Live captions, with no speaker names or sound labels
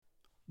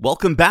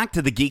Welcome back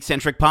to the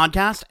Geek-Centric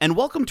Podcast, and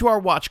welcome to our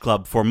watch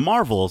club for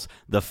Marvel's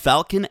The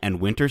Falcon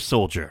and Winter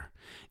Soldier.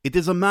 It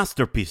is a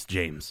masterpiece,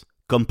 James.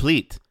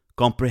 Complete,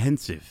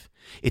 comprehensive.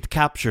 It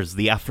captures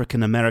the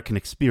African-American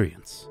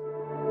experience.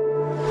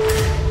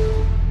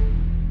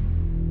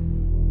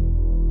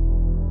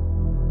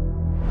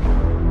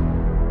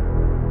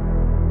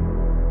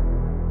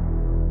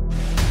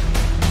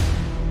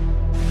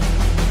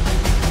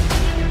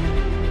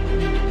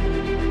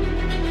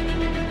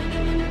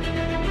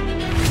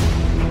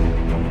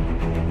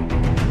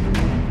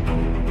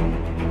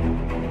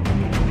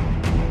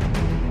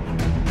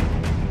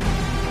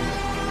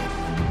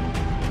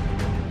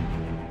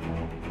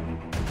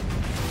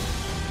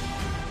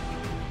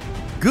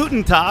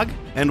 Guten Tag,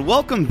 and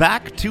welcome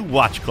back to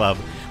Watch Club.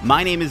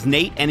 My name is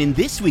Nate, and in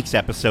this week's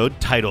episode,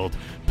 titled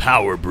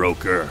Power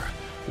Broker,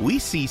 we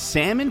see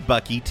Sam and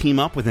Bucky team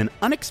up with an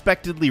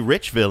unexpectedly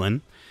rich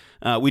villain.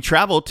 We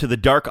travel to the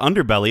dark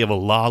underbelly of a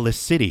lawless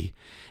city,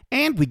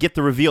 and we get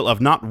the reveal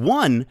of not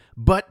one,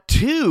 but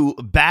two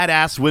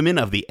badass women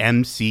of the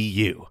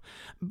MCU.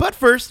 But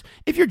first,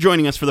 if you're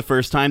joining us for the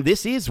first time,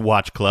 this is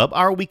Watch Club,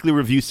 our weekly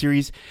review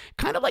series,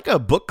 kind of like a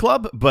book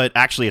club, but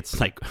actually it's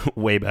like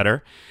way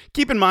better.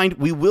 Keep in mind,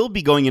 we will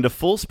be going into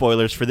full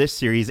spoilers for this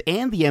series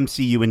and the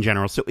MCU in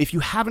general, so if you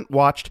haven't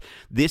watched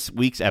this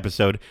week's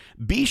episode,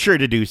 be sure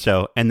to do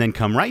so, and then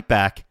come right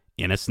back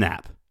in a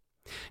snap.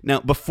 Now,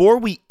 before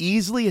we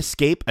easily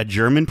escape a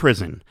German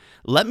prison,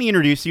 let me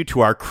introduce you to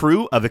our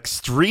crew of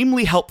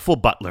extremely helpful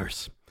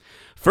butlers.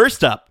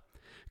 First up,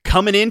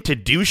 coming in to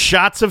do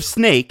shots of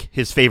Snake,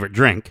 his favorite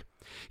drink.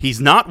 He's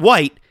not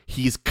white,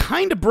 he's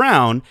kind of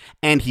brown,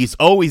 and he's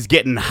always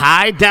getting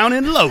high down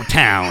in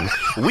Lowtown.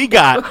 We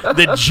got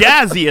the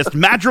jazziest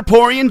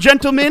Madriporean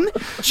gentleman,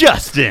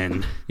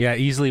 Justin. Yeah,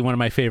 easily one of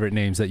my favorite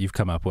names that you've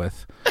come up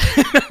with.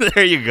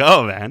 There you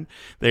go, man.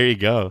 There you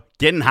go.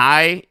 Getting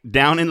high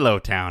down in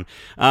Lowtown.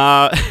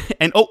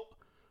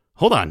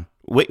 Hold on.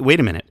 Wait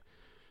a minute.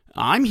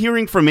 I'm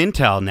hearing from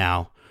Intel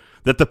now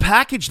that the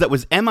package that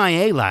was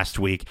MIA last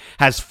week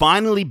has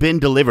finally been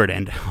delivered,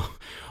 and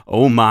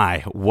oh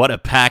my, what a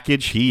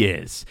package he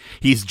is.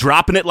 He's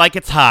dropping it like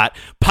it's hot,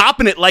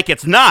 popping it like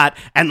it's not,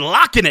 and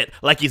locking it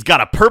like he's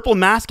got a purple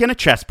mask and a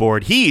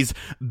chessboard. He's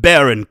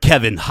Baron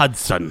Kevin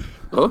Hudson.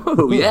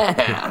 Oh,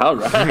 yeah. All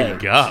right. There you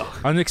go.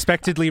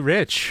 Unexpectedly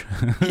rich.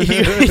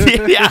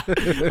 Yeah,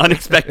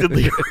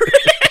 unexpectedly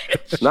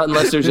rich. Not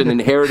unless there's an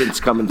inheritance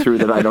coming through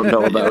that I don't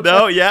know about.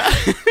 No, yeah.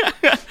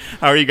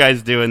 How are you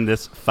guys doing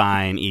this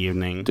fine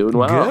evening? Doing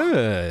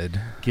well.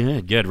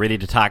 Good. Ready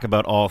to talk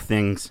about all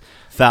things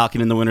Falcon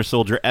and the Winter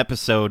Soldier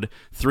episode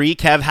 3.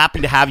 Kev,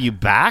 happy to have you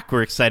back.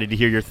 We're excited to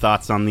hear your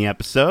thoughts on the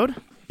episode.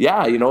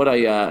 Yeah, you know what?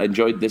 I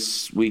enjoyed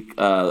this week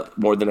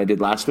more than I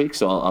did last week,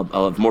 so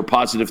I'll have more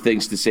positive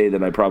things to say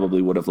than I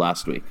probably would have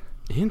last week.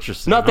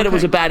 Interesting. Not that it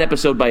was a bad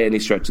episode by any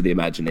stretch of the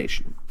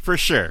imagination. For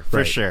sure.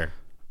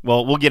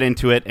 Well, we'll get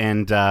into it,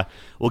 and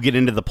we'll get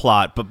into the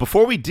plot. But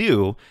before we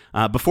do,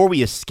 before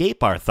we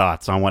escape our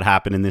thoughts on what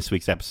happened in this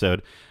week's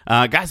episode,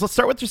 guys, let's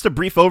start with just a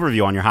brief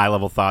overview on your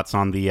high-level thoughts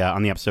on the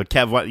episode.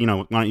 Kev, why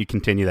don't you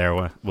continue there?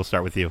 We'll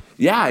start with you.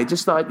 Yeah, I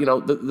just thought,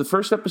 the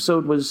first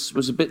episode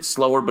was a bit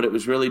slower, but it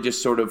was really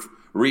just sort of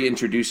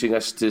reintroducing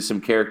us to some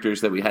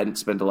characters that we hadn't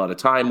spent a lot of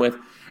time with.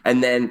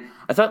 And then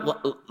I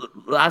thought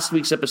last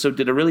week's episode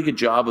did a really good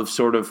job of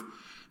sort of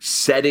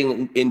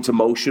setting into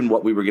motion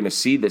what we were going to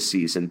see this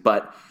season,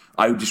 but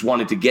I just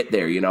wanted to get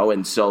there,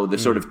 and so the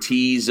sort of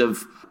tease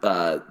of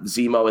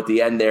Zemo at the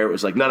end there, it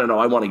was like, no,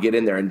 I want to get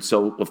in there. And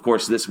so, of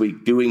course, this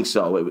week doing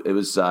so, it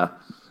was a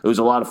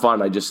lot of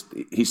fun.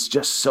 He's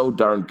just so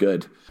darn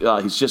good.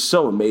 He's just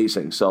so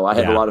amazing. So I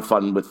had a lot of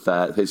fun with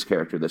his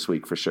character this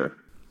week for sure.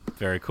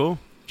 Very cool.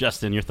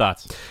 Justin, your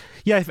thoughts?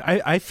 Yeah,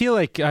 I feel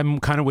like I'm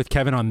kind of with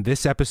Kevin on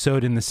this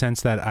episode in the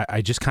sense that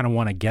I just kind of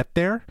want to get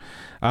there.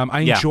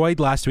 I enjoyed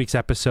last week's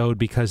episode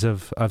because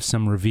of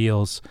some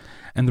reveals.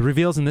 And the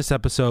reveals in this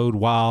episode,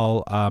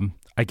 while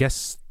I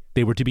guess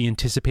they were to be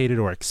anticipated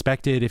or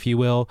expected, if you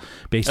will,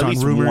 based on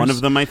rumors. At least one of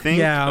them, I think.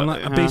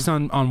 Yeah, based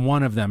on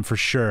one of them for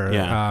sure.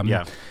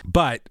 Yeah.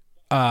 But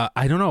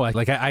I don't know.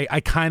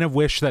 I kind of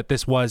wish that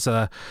this was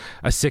a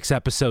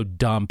 6-episode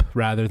dump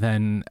rather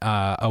than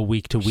a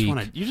week to week.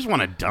 You just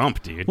want to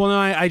dump, dude. Well, no,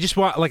 I just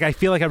want, I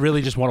feel like I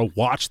really just want to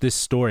watch this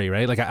story,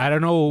 right? I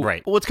don't know.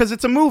 Right. Well, it's because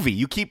it's a movie.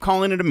 You keep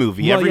calling it a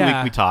movie. Every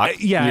week we talk.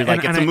 Yeah. And you're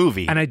like, it's a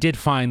movie. And I did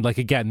find,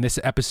 again, this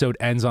episode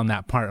ends on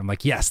that part. I'm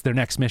like, yes, their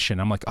next mission.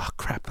 I'm like, oh,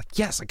 crap.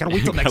 Yes, I got to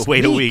wait till next week.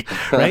 Wait a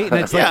week. Right?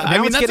 That's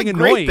now it's that's getting a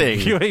great annoying. thing.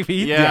 You know what I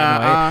mean?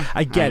 Yeah.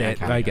 I get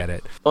it. I get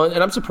it. Well,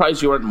 and I'm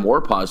surprised you aren't more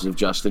positive,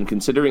 Justin,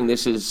 considering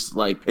this is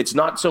it's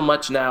not so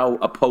much now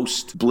a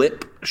post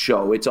blip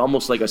show. It's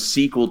almost like a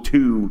sequel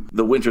to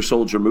the Winter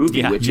Soldier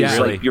movie, which is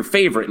really. like your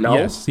favorite, no?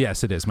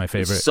 Yes, it is my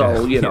favorite.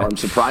 So, I'm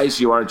surprised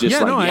you aren't just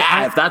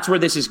if that's where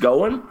this is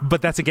going.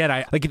 But that's,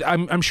 again,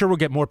 I'm sure we'll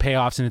get more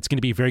payoffs, and it's going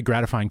to be very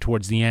gratifying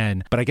towards the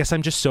end. But I guess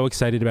I'm just so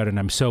excited about it, and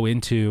I'm so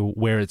into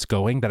where it's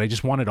going that I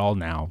just want it all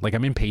now. Like,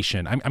 I'm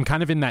impatient. I'm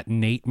kind of in that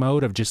Nate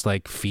mode of just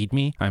like, feed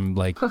me. I'm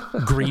like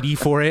greedy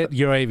for it.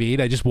 You know what I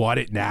mean? I just want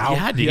it now.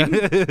 Yeah,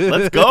 dude.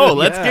 Let's go.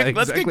 Let's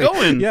get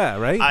going. Yeah,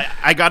 right?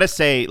 I gotta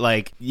say,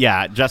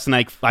 Justin,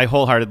 I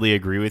wholeheartedly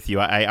agree with you.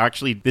 I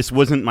actually, this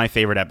wasn't my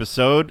favorite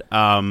episode,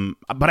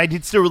 but I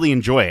did still really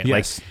enjoy it.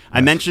 Yes.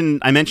 I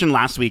mentioned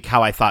last week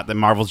how I thought that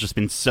Marvel's just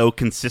been so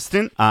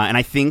consistent, and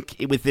I think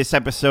with this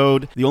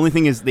episode, the only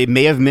thing is they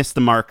may have missed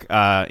the mark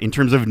in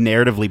terms of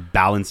narratively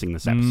balancing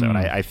this episode.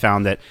 I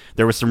found that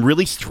there was some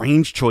really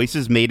strange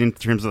choices made in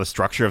terms of the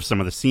structure of some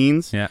of the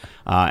scenes. Yeah.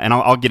 And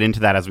I'll get into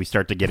that as we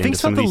start to get into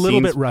some of these scenes. Things felt a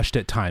little bit rushed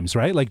at times,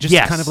 right? Like just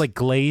kind of like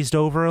glazed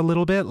over a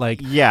little bit.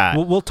 Like,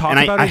 we'll talk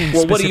about it in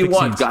specific what do you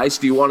want, scenes. guys?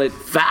 Do you want it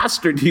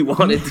fast or do you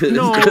want it to...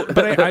 No,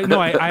 but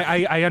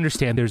I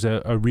understand there's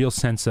a real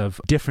sense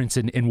of difference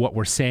in what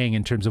we're saying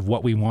in terms of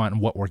what we want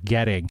and what we're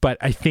getting. But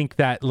I think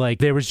that like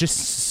there was just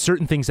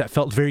certain things that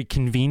felt very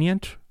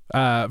convenient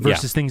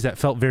versus things that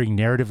felt very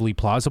narratively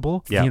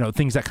plausible. Yeah.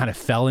 Things that kind of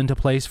fell into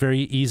place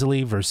very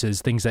easily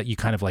versus things that you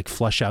kind of like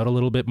flush out a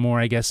little bit more,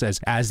 I guess,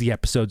 as the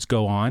episodes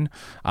go on.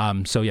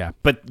 So yeah.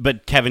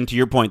 But Kevin, to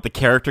your point, the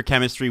character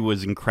chemistry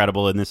was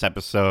incredible in this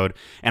episode,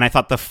 and I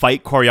thought the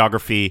fight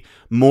choreography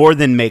more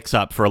than makes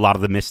up for a lot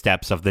of the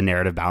missteps of the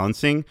narrative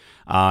balancing.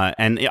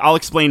 And I'll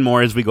explain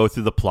more as we go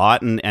through the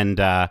plot, and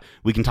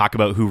we can talk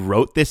about who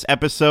wrote this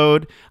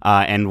episode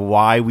and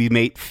why we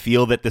may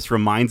feel that this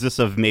reminds us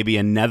of maybe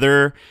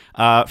another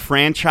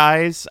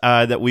franchise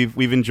that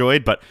we've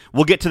enjoyed. But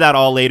we'll get to that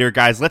all later,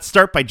 guys. Let's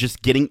start by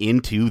just getting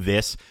into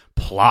this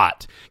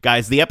plot.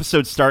 Guys, the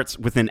episode starts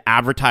with an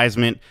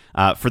advertisement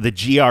for the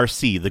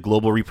GRC, the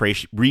Global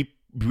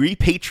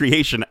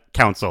Repatriation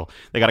Council.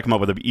 They got to come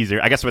up with an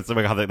easier, I guess that's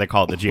how they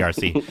call it, the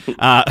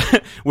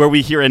GRC, where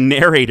we hear a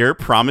narrator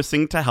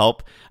promising to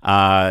help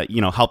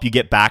you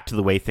get back to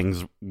the way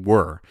things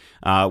were,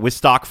 with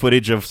stock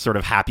footage of sort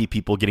of happy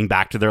people getting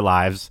back to their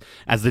lives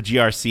as the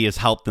GRC has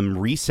helped them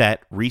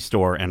reset,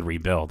 restore, and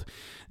rebuild.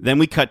 Then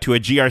we cut to a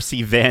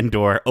GRC van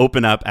door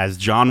open up as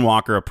John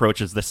Walker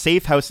approaches the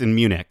safe house in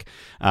Munich,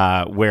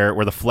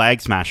 where the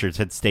Flag Smashers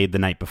had stayed the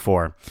night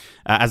before.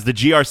 As the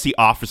GRC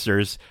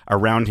officers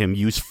around him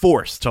use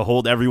force to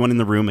hold everyone in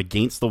the room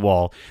against the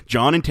wall,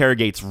 John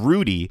interrogates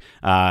Rudy,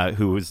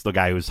 who is the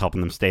guy who's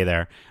helping them stay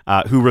there,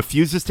 who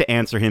refuses to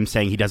answer him,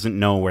 saying he doesn't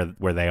know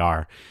where they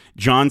are.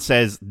 John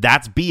says,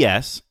 "That's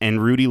BS,"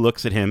 and Rudy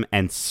looks at him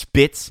and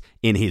spits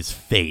in his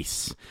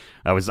face.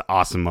 That was an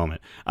awesome moment.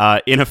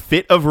 In a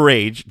fit of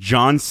rage,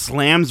 John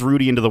slams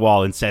Rudy into the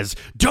wall and says,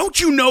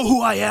 "Don't you know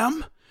who I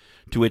am?"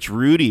 To which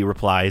Rudy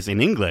replies in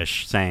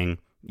English, saying,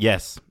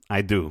 "Yes,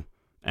 I do,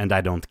 and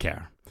I don't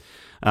care."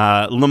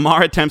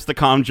 Lamar attempts to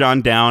calm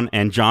John down,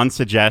 and John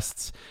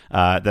suggests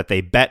that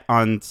they bet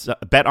on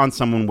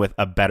someone with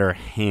a better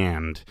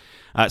hand.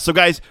 So,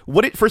 guys,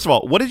 first of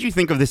all, what did you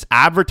think of this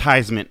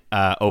advertisement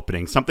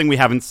opening? Something we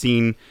haven't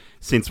seen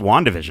since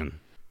WandaVision.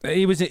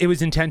 It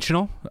was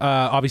intentional,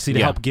 obviously, to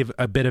help give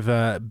a bit of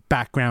a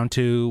background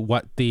to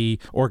what the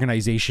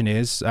organization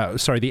is.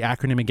 The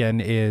acronym again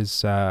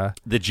is the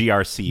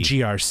GRC.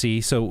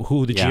 GRC. So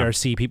who the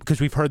GRC people? Because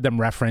we've heard them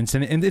referenced,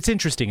 and it's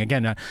interesting.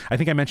 Again, I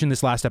think I mentioned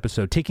this last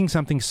episode. Taking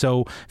something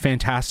so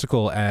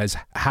fantastical as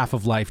half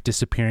of life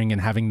disappearing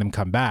and having them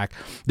come back,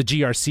 the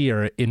GRC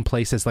are in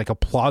place as like a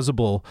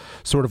plausible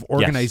sort of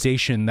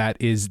organization that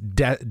is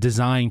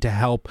designed to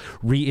help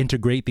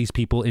reintegrate these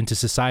people into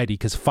society.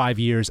 Because 5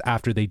 years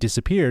after they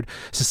disappeared,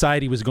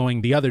 society was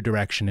going the other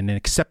direction and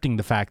accepting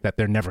the fact that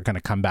they're never going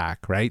to come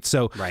back, right?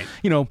 So,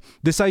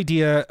 this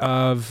idea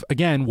of,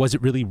 again, was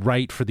it really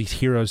right for these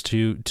heroes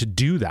to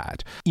do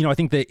that? I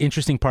think the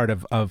interesting part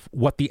of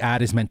what the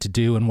ad is meant to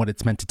do and what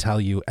it's meant to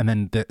tell you, and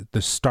then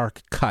the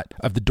stark cut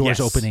of the doors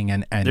opening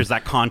and there's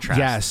that contrast.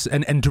 Yes,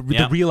 and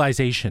the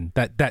realization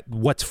that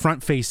what's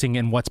front facing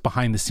and what's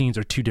behind the scenes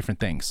are two different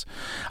things.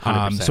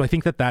 So I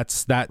think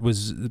that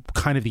was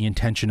kind of the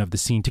intention of the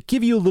scene, to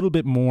give you a little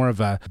bit more of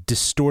a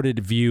distorted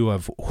view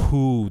of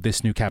who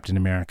this new Captain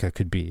America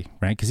could be,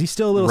 right? Because he's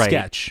still a little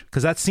sketch.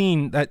 Because that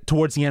scene that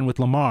towards the end with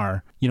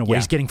Lamar, where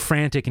he's getting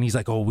frantic and he's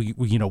like, "Oh,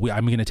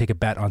 I'm going to take a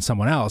bet on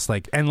someone else."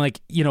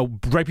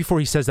 Right before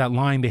he says that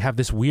line, they have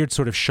this weird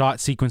sort of shot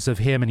sequence of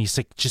him, and he's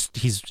like,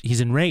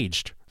 he's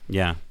enraged.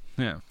 Yeah.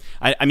 Yeah.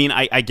 I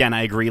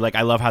agree. Like,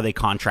 I love how they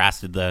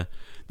contrasted the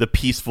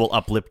peaceful,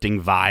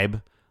 uplifting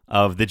vibe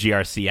of the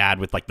GRC ad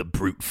with like the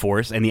brute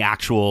force and the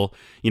actual,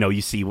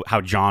 you see how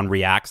John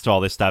reacts to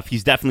all this stuff.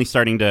 He's definitely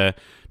starting to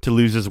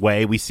lose his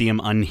way. We see him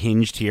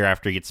unhinged here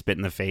after he gets spit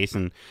in the face,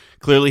 and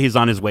clearly he's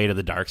on his way to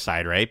the dark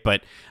side, right?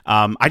 But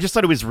I just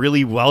thought it was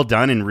really well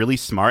done and really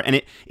smart, and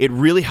it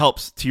really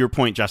helps, to your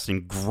point,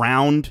 Justin,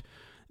 ground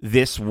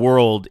this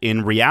world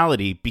in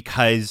reality,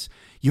 because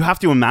you have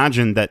to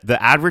imagine that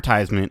the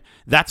advertisement,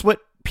 that's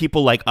what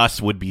people like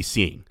us would be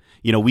seeing.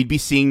 we'd be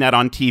seeing that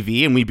on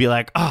TV and we'd be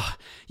like, oh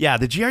yeah,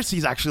 the GRC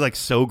is actually like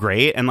so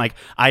great, and like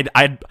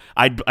I'd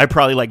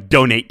probably like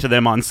donate to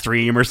them on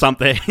stream or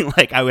something.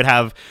 Like I would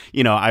have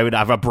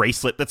a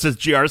bracelet that says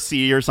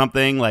GRC or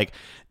something. Like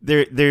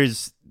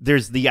there's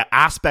the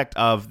aspect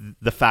of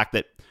the fact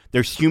that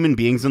there's human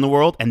beings in the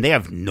world and they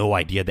have no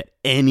idea that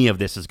any of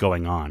this is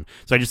going on.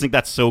 So I just think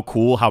that's so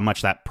cool how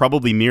much that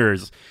probably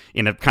mirrors,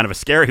 in a kind of a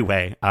scary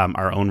way,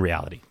 our own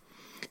reality.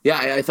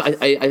 Yeah,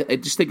 I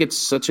just think it's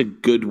such a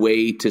good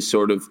way to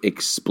sort of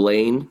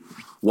explain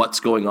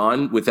what's going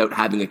on without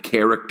having a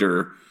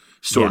character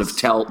sort of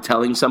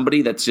telling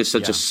somebody. That's just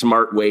such a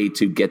smart way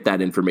to get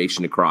that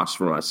information across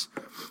from us.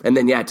 And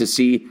then, to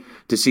see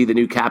the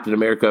new Captain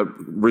America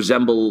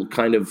resemble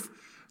kind of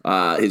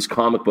his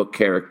comic book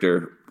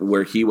character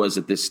where he was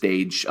at this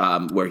stage,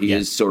 where he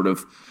is sort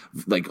of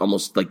like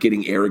almost like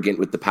getting arrogant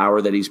with the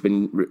power that he's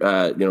been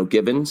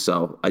given.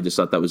 So I just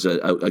thought that was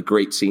a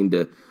great scene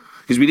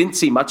because we didn't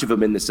see much of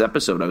him in this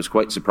episode. I was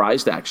quite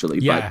surprised, actually.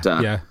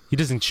 He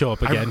doesn't show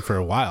up again for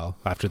a while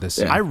after this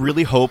scene. I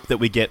really hope that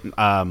we get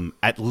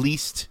at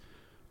least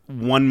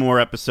one more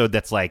episode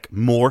that's like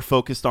more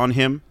focused on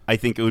him. I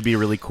think it would be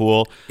really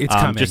cool. It's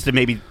coming.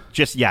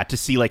 To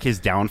see like his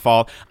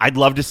downfall. I'd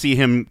love to see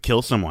him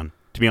kill someone,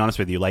 to be honest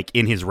with you, like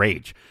in his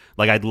rage.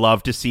 Like I'd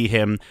love to see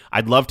him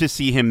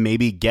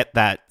maybe get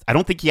that. I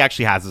don't think he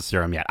actually has the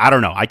serum yet. I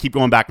don't know. I keep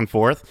going back and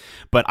forth,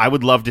 but I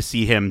would love to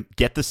see him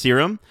get the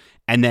serum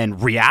and then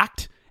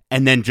react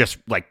and then just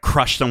like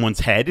crush someone's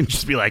head and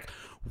just be like,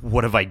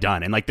 what have I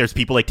done? And like there's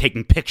people like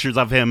taking pictures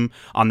of him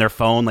on their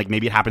phone. Like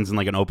maybe it happens in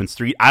like an open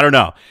street. I don't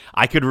know.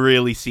 I could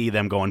really see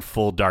them going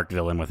full dark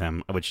villain with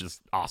him, which is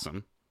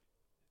awesome.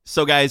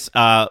 So guys,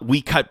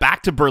 we cut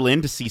back to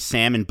Berlin to see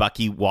Sam and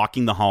Bucky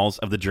walking the halls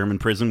of the German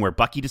prison, where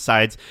Bucky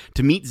decides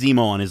to meet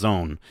Zemo on his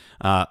own.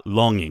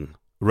 Longing,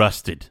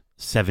 rusted,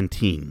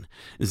 17.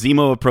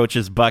 Zemo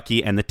approaches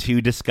Bucky and the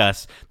two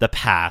discuss the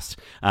past.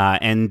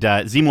 And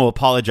Zemo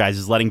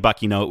apologizes, letting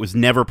Bucky know it was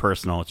never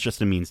personal. It's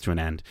just a means to an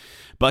end.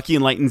 Bucky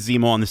enlightens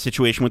Zemo on the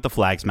situation with the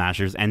Flag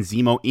Smashers, and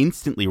Zemo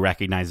instantly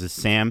recognizes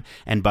Sam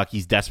and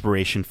Bucky's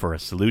desperation for a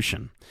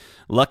solution.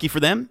 Lucky for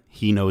them,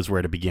 he knows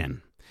where to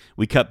begin.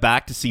 We cut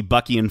back to see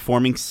Bucky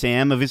informing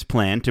Sam of his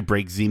plan to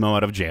break Zemo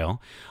out of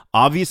jail.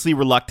 Obviously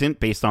reluctant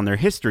based on their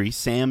history,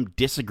 Sam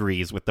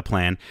disagrees with the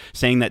plan,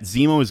 saying that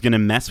Zemo is going to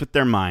mess with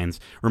their minds,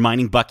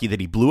 reminding Bucky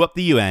that he blew up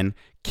the UN,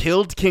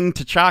 killed King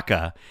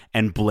T'Chaka,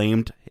 and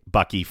blamed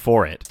Bucky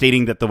for it,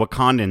 stating that the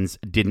Wakandans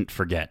didn't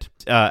forget.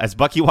 As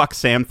Bucky walks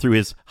Sam through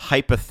his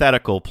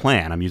hypothetical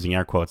plan, I'm using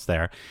air quotes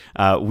there,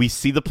 we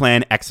see the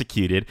plan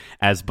executed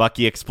as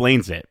Bucky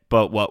explains it.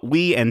 But what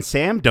we and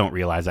Sam don't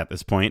realize at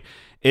this point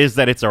is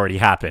that it's already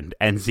happened,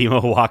 and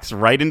Zemo walks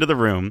right into the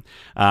room.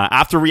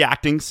 After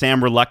reacting,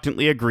 Sam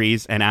reluctantly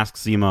agrees and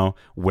asks Zemo,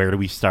 where do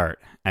we start?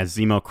 As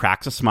Zemo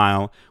cracks a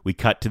smile, we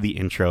cut to the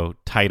intro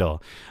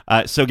title.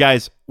 So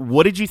guys,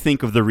 what did you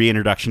think of the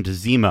reintroduction to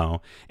Zemo?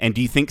 And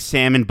do you think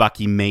Sam and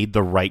Bucky made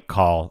the right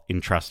call in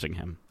trusting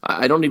him?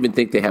 I don't even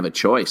think they have a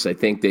choice. I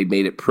think they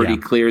made it pretty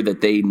clear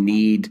that they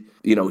need,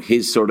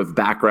 his sort of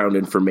background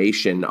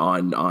information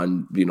on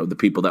the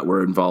people that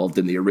were involved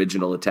in the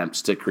original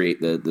attempts to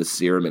create the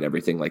serum and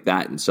everything like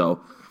that. And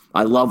so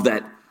I love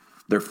that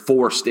they're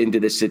forced into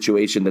this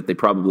situation that they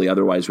probably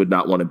otherwise would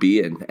not want to be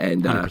in.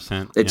 And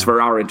it's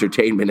for our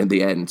entertainment in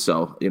the end.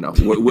 So,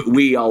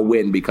 we all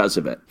win because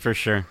of it. For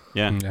sure.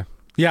 Yeah.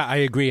 Yeah, I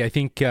agree. I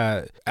think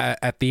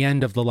at the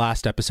end of the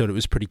last episode, it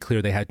was pretty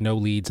clear they had no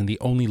leads, and the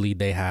only lead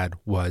they had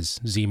was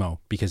Zemo,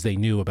 because they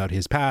knew about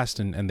his past,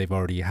 and they've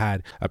already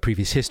had a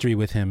previous history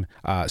with him.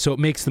 So it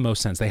makes the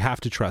most sense. They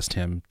have to trust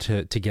him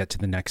to get to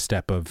the next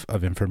step of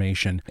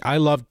information. I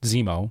loved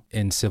Zemo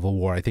in Civil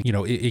War. I think,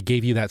 it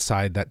gave you that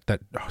side, that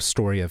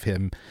story of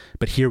him.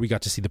 But here we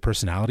got to see the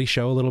personality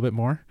show a little bit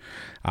more,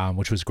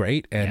 which was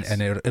great.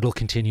 And it'll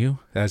continue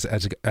as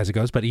it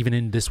goes. But even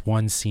in this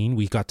one scene,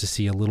 we got to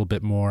see a little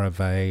bit more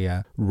of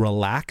a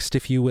relaxed,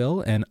 if you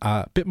will, and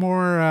a bit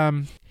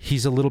more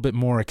he's a little bit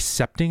more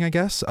accepting, I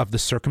guess, of the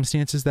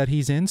circumstances that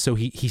he's in. So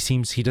he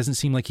doesn't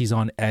seem like he's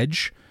on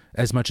edge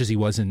as much as he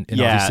was in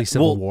obviously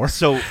Civil War.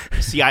 So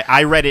see,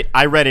 I read it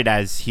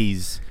as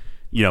he's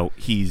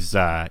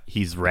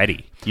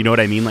ready. You know what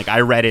I mean? Like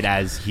I read it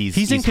as he's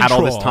had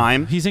all this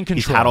time. He's in control.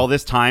 He's had all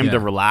this time to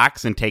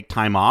relax and take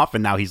time off,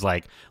 and now he's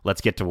like,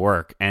 let's get to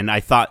work. And I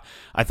thought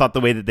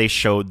the way that they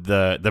showed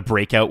the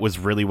breakout was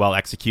really well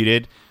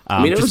executed.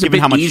 It was a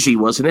bit easy,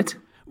 wasn't it?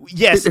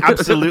 Yes,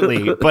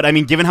 absolutely. But I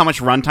mean, given how much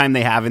runtime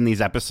they have in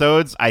these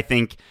episodes, I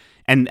think,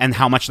 and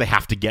how much they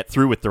have to get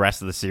through with the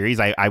rest of the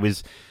series, I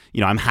was,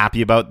 I'm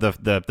happy about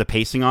the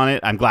pacing on it.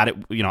 I'm glad it,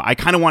 I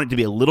kind of want it to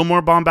be a little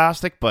more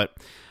bombastic, but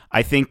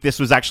I think this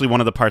was actually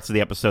one of the parts of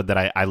the episode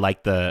that I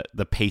like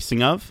the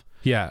pacing of.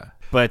 Yeah.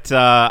 But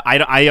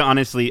I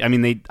honestly,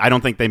 I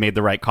don't think they made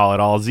the right call at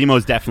all.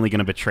 Zemo's definitely going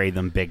to betray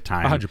them big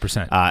time.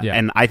 100%.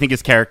 And I think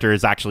his character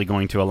is actually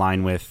going to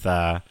align with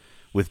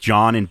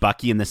John and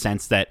Bucky in the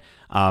sense that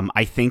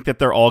I think that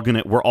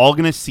we're all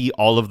gonna see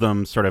all of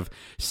them sort of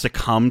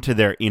succumb to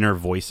their inner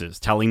voices,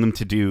 telling them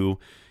to do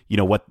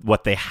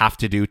what they have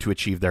to do to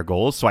achieve their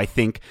goals. So I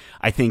think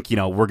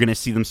we're going to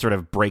see them sort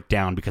of break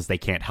down because they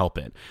can't help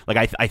it.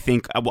 Like I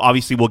think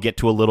obviously we'll get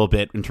to a little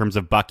bit in terms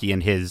of Bucky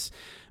and his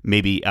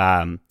maybe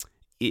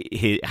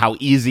how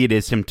easy it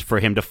is for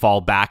him to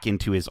fall back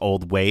into his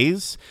old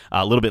ways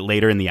a little bit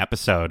later in the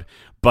episode.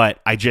 But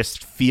I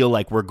just feel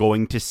like we're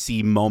going to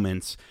see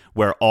moments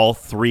where all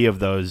three of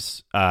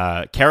those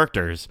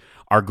characters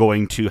are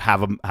going to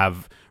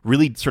have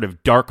really sort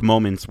of dark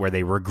moments where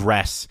they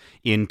regress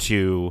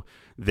into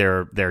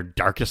their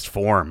darkest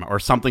form or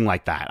something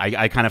like that.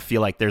 I kind of feel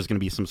like there's going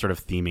to be some sort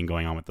of theming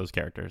going on with those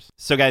characters.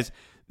 So guys,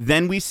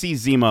 then we see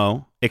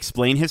Zemo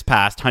explain his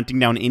past, hunting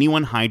down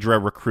anyone Hydra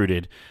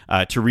recruited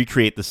to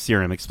recreate the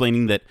serum,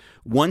 explaining that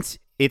once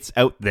it's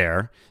out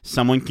there,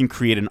 someone can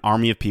create an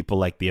army of people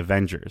like the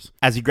Avengers.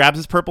 As he grabs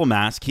his purple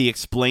mask, he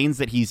explains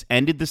that he's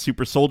ended the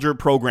super soldier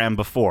program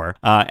before,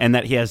 and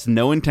that he has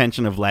no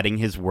intention of letting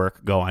his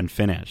work go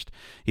unfinished.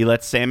 He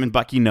lets Sam and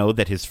Bucky know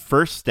that his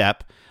first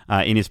step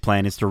in his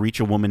plan is to reach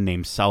a woman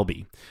named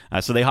Selby.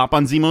 So they hop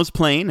on Zemo's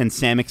plane, and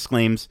Sam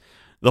exclaims,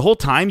 "The whole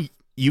time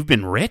you've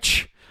been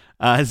rich?"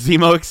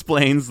 Zemo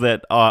explains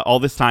that all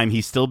this time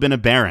he's still been a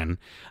Baron,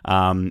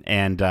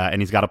 and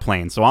he's got a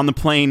plane. So on the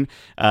plane,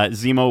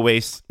 Zemo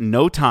wastes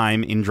no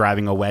time in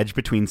driving a wedge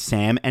between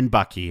Sam and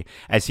Bucky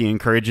as he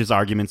encourages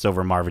arguments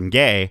over Marvin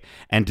Gaye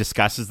and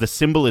discusses the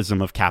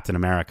symbolism of Captain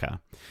America.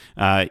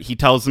 He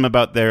tells them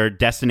about their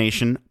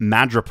destination,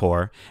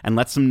 Madripoor, and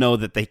lets them know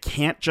that they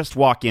can't just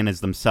walk in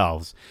as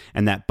themselves,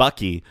 and that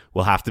Bucky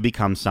will have to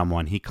become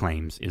someone he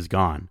claims is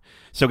gone.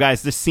 So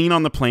guys, this scene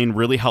on the plane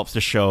really helps to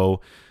show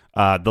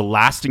the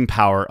lasting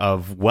power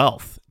of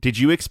wealth. Did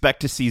you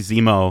expect to see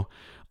Zemo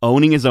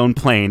owning his own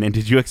plane, and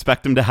did you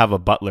expect him to have a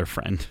butler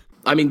friend?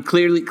 I mean,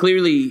 clearly,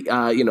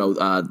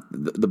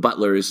 the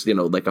butler is,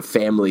 like a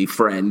family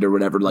friend or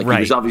whatever. Like, right.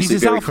 He was obviously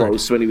very Alfred.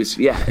 Close when he was,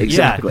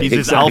 exactly. Yeah,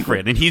 he's his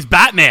Alfred, and he's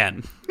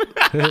Batman.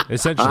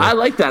 Essentially. I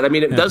like that. I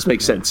mean, it does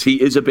make sense.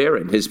 He is a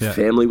Baron. His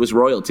family was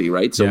royalty,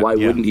 right? So why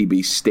wouldn't he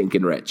be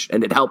stinking rich?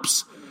 And it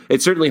helps.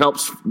 It certainly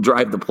helps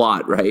drive the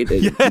plot, right?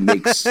 It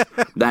makes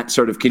that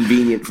sort of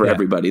convenient for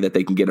everybody that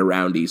they can get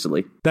around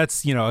easily.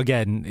 That's,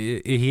 again,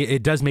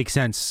 it does make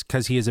sense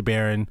because he is a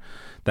Baron,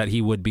 that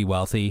he would be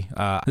wealthy.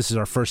 This is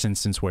our first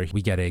instance where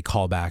we get a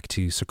callback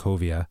to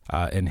Sokovia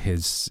and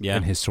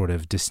his sort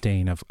of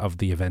disdain of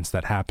the events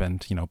that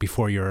happened.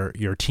 Before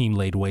your team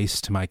laid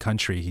waste to my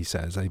country, he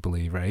says, I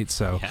believe, right?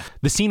 So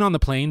the scene on the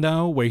plane,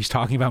 though, where he's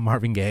talking about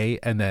Marvin Gaye,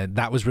 and then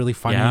that was really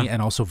funny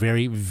and also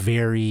very,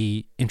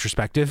 very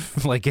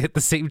introspective, like at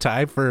the same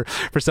time for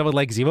someone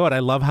like Zemo. And I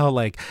love how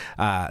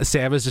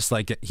Sam is just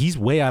like, he's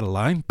way out of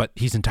line, but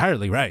he's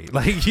entirely right.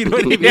 Like, you know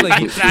what I mean?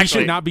 Like, exactly. He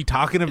should not be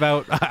talking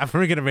about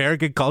African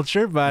American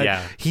culture,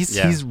 but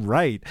he's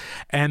right.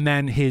 And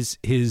then his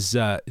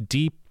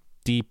deep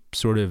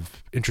sort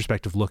of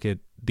introspective look at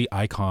the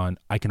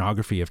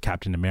iconography of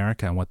Captain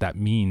America and what that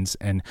means,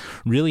 and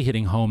really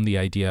hitting home the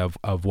idea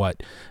of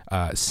what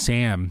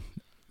Sam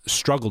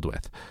struggled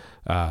with.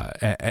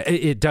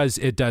 It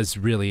does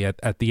really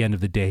at the end of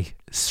the day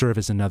serve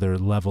as another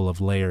level of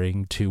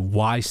layering to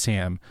why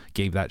Sam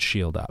gave that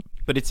shield up.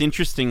 But it's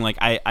interesting, like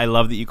I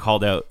love that you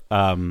called out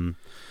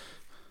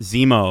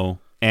Zemo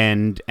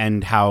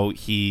and how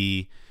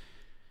he,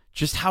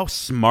 just how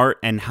smart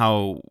and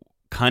how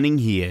cunning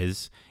he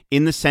is,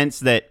 in the sense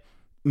that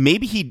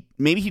maybe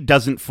he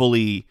doesn't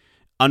fully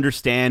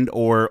understand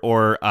or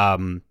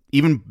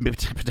even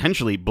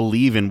potentially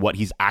believe in what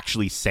he's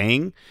actually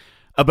saying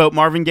about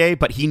Marvin Gaye,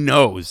 but he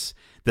knows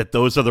that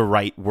those are the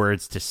right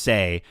words to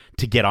say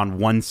to get on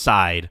one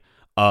side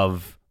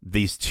of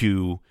these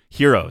two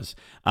heroes.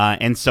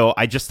 And so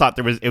I just thought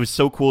it was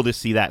so cool to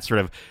see that sort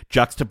of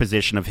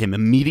juxtaposition of him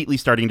immediately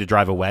starting to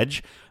drive a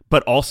wedge,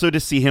 but also to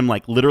see him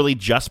like literally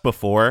just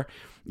before,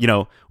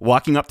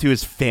 walking up to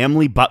his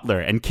family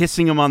butler and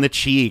kissing him on the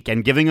cheek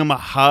and giving him a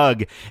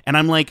hug. And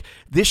I'm like,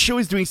 this show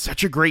is doing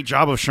such a great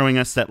job of showing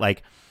us that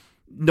like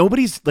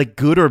nobody's like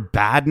good or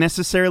bad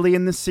necessarily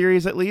in this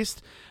series, at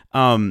least,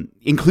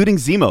 including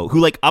Zemo, who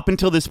like up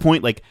until this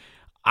point, like,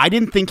 I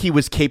didn't think he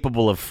was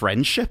capable of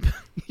friendship.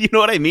 You know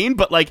what I mean?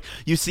 But like,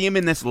 you see him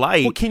in this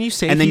light. Well, can you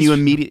say? And then you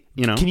immediately,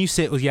 Can you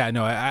say? Well, yeah,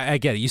 no, I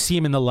get it. You see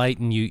him in the light,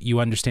 and you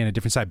understand a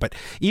different side. But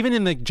even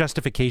in the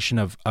justification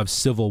of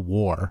Civil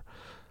War,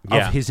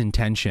 of his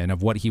intention,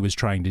 of what he was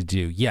trying to do,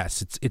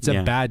 yes, it's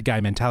a bad guy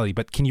mentality.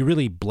 But can you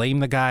really blame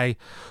the guy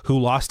who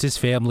lost his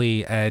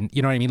family? And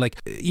you know what I mean? Like,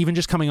 even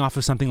just coming off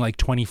of something like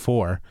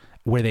 24.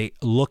 Where they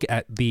look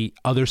at the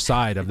other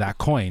side of that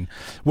coin,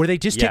 where they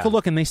just take a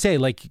look and they say,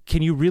 like,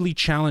 can you really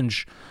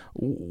challenge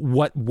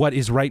what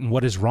is right and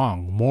what is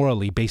wrong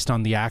morally based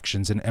on the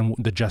actions and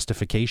the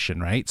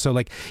justification, right? So,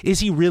 like, is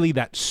he really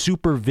that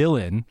super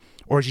villain,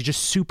 or is he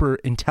just super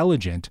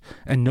intelligent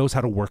and knows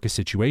how to work a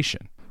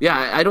situation?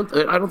 Yeah, I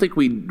don't think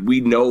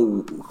we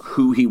know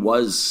who he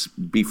was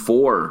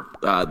before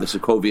the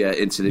Sokovia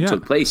incident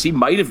took place. He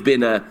might have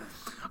been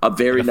a a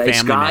very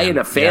nice guy and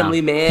a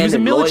family man. He was a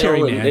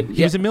military loyal man.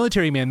 He was a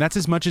military man. That's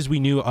as much as we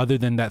knew, other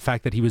than that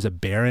fact that he was a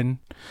baron,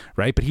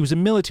 right? But he was a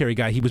military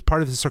guy. He was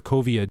part of the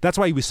Sokovia. That's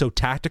why he was so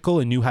tactical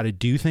and knew how to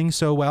do things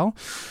so well.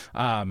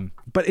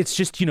 But it's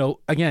just,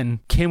 again,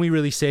 can we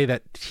really say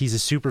that he's a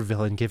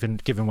supervillain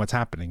given what's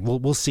happening?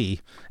 We'll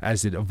see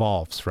as it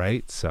evolves,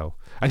 right? So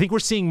I think we're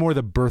seeing more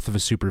the birth of a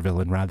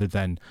supervillain rather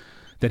than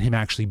him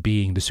actually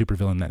being the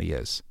supervillain that he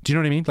is. Do you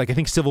know what I mean? Like, I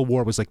think Civil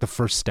War was like the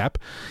first step.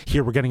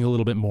 Here we're getting a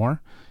little bit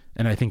more,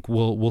 and I think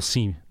we'll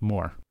see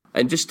more.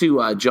 And just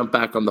to jump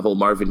back on the whole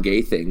Marvin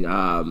Gaye thing,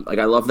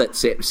 I love that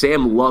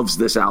Sam loves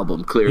this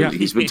album, clearly. Yeah.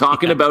 He's been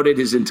talking about it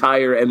his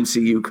entire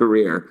MCU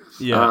career.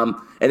 Yeah.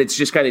 And it's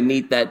just kind of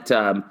neat that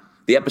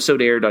the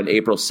episode aired on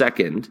April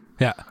 2nd,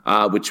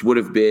 which would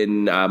have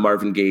been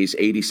Marvin Gaye's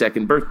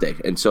 82nd birthday.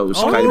 And so it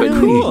was kind of a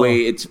neat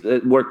way.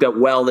 It worked out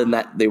well in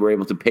that they were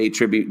able to pay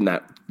tribute in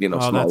that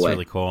small that's way.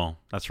 Really cool.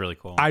 That's really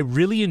cool. I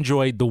really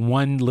enjoyed the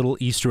one little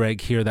Easter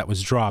egg here that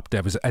was dropped.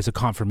 That was as a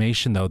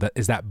confirmation, though,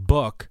 that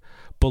book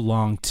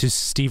belonged to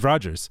Steve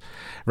Rogers,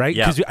 right?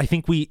 Because I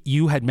think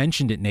you had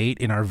mentioned it, Nate,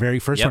 in our very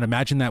first one.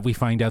 Imagine that we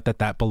find out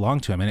that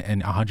belonged to him,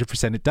 and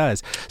 100% it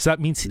does. So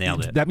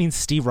that means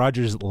Steve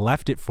Rogers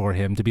left it for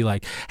him to be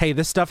like, hey,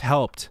 this stuff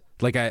helped.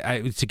 Like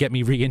to get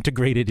me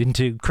reintegrated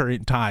into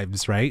current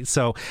times, right?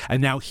 So,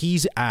 and now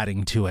he's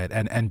adding to it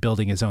and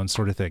building his own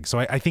sort of thing. So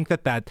I think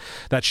that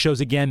shows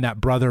again that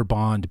brother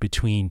bond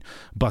between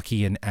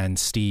Bucky and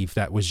Steve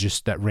that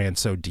ran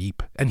so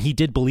deep. And he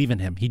did believe in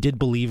him. He did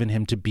believe in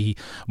him to be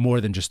more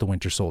than just the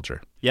Winter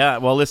Soldier. Yeah,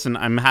 well, listen,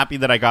 I'm happy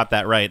that I got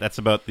that right. That's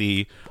about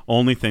the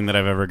only thing that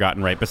I've ever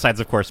gotten right, besides,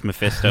 of course,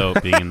 Mephisto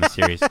being in the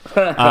series.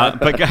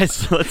 But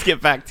guys, let's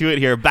get back to it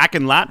here. Back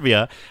in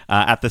Latvia,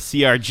 at the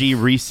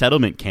CRG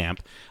resettlement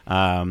camp,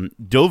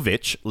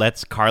 Dovich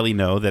lets Carly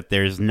know that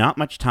there's not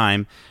much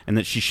time and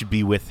that she should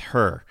be with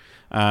her.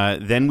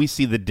 Then we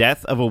see the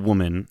death of a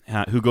woman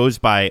who goes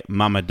by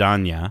Mama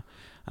Danya,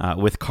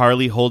 with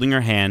Carly holding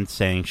her hand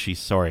saying she's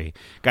sorry.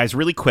 Guys,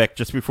 really quick,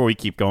 just before we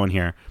keep going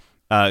here,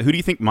 who do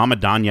you think Mama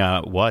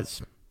Danya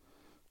was?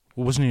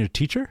 Wasn't he a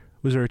teacher?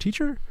 Was there a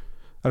teacher?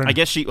 I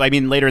guess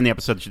later in the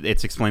episode,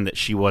 it's explained that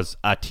she was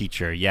a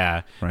teacher,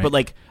 yeah. Right. But,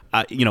 like,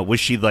 was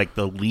she, like,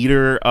 the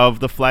leader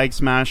of the Flag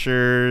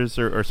Smashers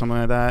or something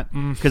like that?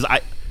 Because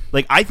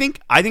I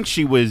think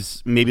she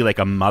was maybe, like,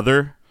 a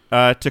mother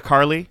to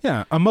Carly.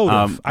 Yeah, a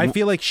motive. I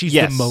feel like she's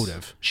the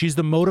motive. She's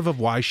the motive of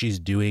why she's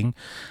doing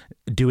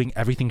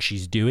everything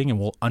she's doing, and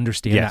we'll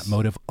understand that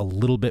motive a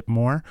little bit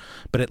more.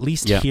 But at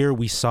least here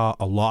we saw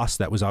a loss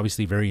that was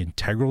obviously very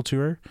integral to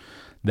her,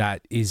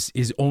 that is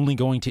only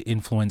going to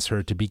influence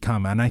her to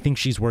become, and I think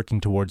she's working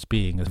towards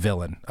being a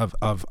villain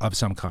of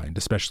some kind,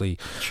 especially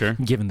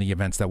given the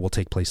events that will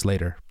take place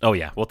later. Oh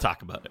yeah, we'll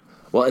talk about it.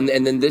 Well, and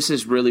then this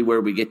is really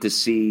where we get to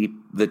see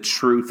the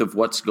truth of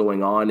what's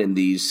going on in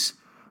these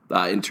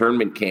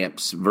internment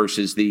camps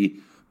versus the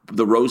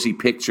rosy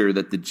picture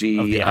that the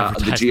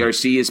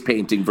GRC is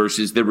painting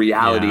versus the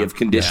reality of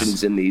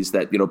conditions in these,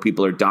 that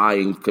people are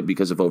dying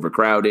because of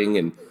overcrowding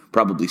and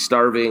probably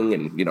starving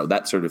and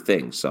that sort of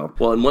thing. So,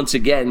 well, and once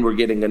again we're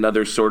getting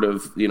another sort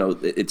of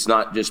it's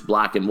not just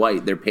black and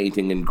white. They're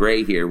painting in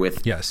gray here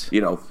with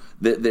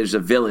there's a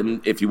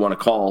villain, if you want to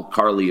call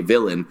Carly a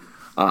villain,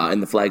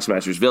 and the Flag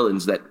Smashers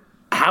villains that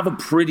have a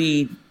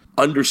pretty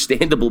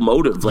understandable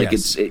motive. Like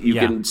you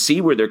can see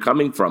where they're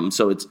coming from.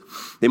 So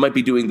they might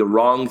be doing the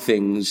wrong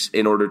things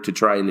in order to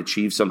try and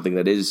achieve something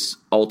that is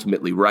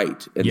ultimately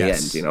right in the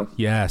end.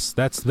 Yes,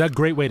 that's a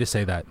great way to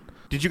say that.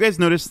 Did you guys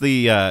notice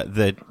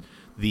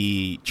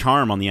the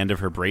charm on the end of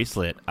her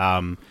bracelet?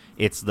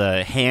 It's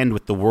the hand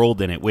with the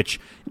world in it, which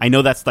I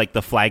know that's like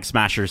the Flag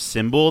Smashers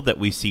symbol that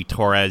we see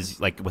Torres,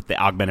 like with the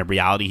augmented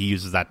reality, he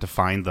uses that to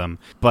find them.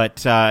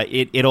 But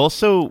it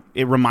also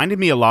reminded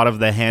me a lot of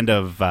the hand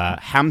of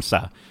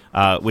Hamsa,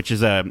 which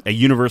is a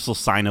universal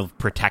sign of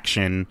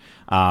protection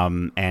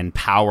and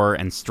power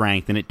and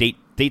strength, and it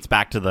dates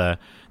back to the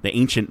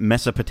ancient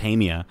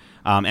Mesopotamia.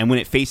 And when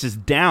it faces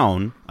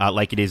down,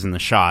 like it is in the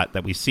shot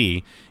that we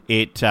see,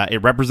 it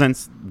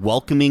represents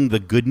welcoming the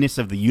goodness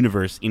of the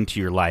universe into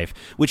your life,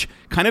 which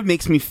kind of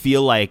makes me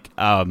feel like,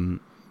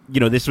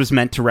 this was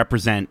meant to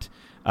represent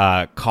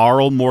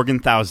Carl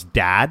Morgenthau's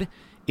dad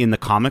in the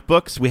comic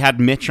books. We had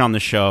Mitch on the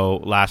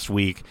show last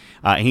week,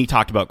 and he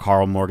talked about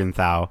Carl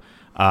Morgenthau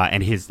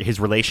and his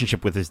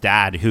relationship with his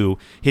dad, who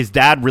his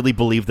dad really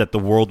believed that the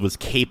world was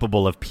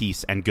capable of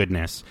peace and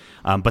goodness.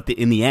 But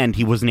in the end,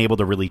 he wasn't able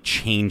to really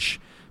change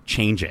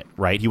it,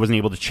 right? He wasn't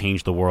able to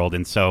change the world.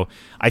 And so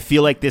I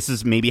feel like this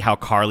is maybe how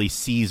Carly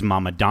sees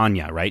Mama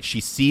Danya, right? She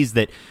sees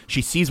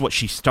what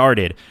she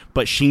started,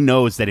 but she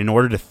knows that in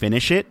order to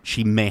finish it,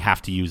 she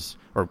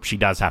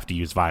does have to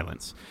use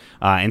violence.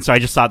 And so I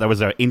just thought that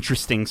was an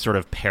interesting sort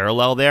of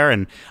parallel there.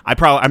 And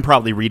I'm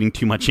probably reading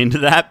too much into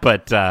that,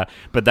 but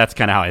that's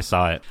kind of how I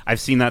saw it. I've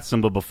seen that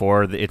symbol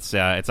before. It's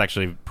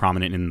actually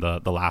prominent in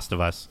the Last of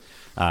Us.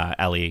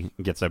 Ellie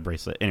gets a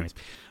bracelet. Anyways,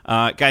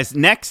 guys,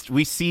 next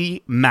we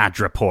see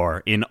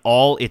Madripoor in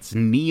all its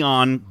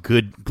neon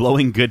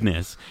glowing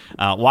goodness,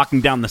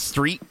 walking down the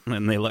street,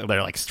 and they're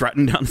like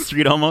strutting down the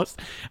street almost.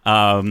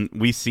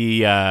 We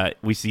see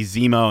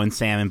Zemo and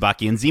Sam and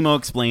Bucky, and Zemo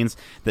explains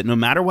that no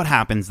matter what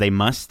happens, they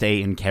must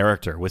stay in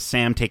character, with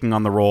Sam taking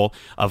on the role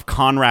of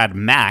Conrad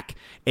Mack,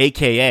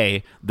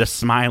 aka the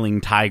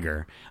Smiling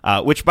Tiger,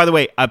 which, by the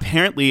way,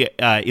 apparently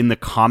in the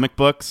comic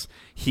books,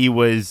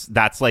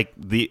 that's like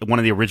one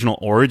of the original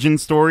origin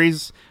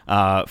stories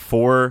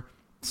for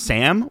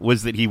Sam,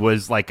 was that he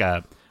was like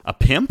a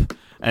pimp.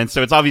 And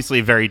so it's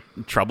obviously very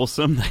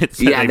troublesome.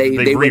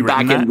 They went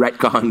back and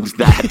retconned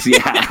that.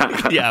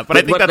 Yeah, yeah, but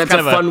I think that's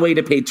kind of a fun way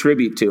to pay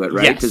tribute to it,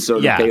 right? Yes, to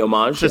sort of pay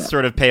homage. Just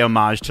sort of pay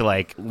homage to,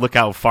 like, look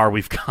how far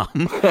we've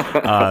come.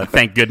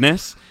 Thank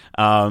goodness.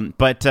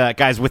 But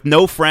guys, with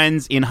no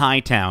friends in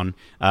Hightown,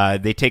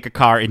 they take a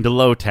car into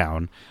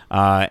Lowtown,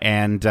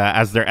 and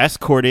as they're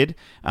escorted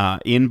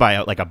in by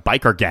a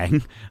biker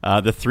gang,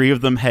 the three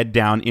of them head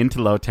down into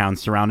Lowtown,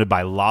 surrounded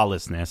by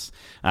lawlessness.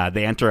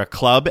 They enter a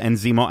club, and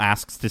Zemo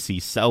asks to see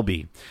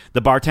Selby.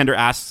 The bartender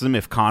asks him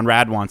if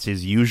Conrad wants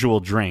his usual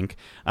drink,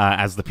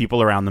 as the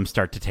people around them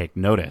start to take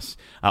notice.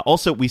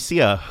 Also, we see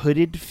a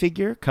hooded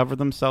figure cover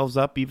themselves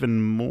up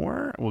even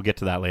more. We'll get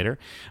to that later.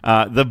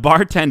 The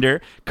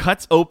bartender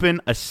cuts open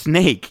a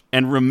snake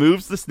and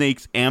removes the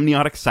snake's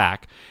amniotic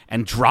sac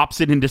and drops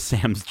it into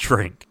Sam's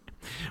drink.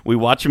 We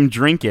watch him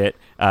drink it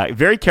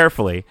very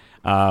carefully,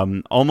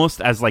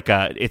 almost as like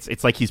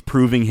it's like he's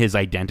proving his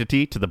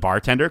identity to the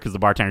bartender, because the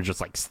bartender's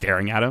just like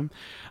staring at him.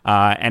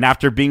 And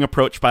after being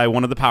approached by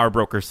one of the Power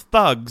Broker's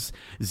thugs,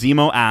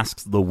 Zemo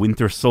asks the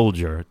Winter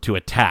Soldier to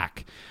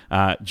attack.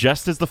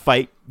 Just as the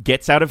fight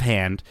gets out of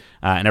hand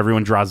and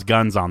everyone draws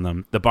guns on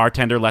them, the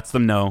bartender lets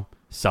them know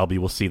Selby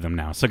will see them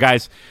now. So,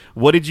 guys,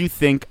 what did you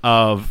think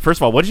of? First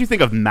of all, what did you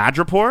think of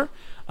Madripoor?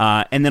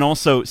 And then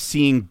also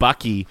seeing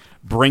Bucky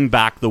bring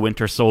back the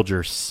Winter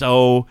Soldier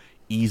so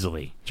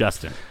easily.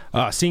 Justin.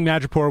 Seeing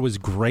Madripoor was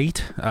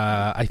great.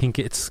 I think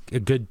it's a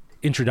good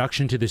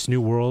introduction to this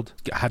new world.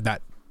 Had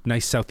that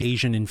nice South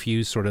Asian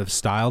infused sort of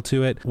style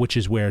to it, which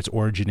is where its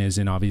origin is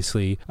in,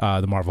 obviously,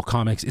 the Marvel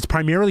Comics. It's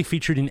primarily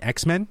featured in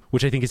X-Men,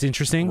 which I think is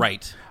interesting.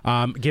 Right.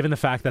 Given the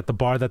fact that the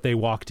bar that they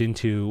walked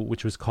into,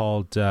 which was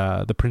called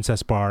the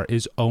Princess Bar,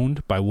 is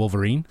owned by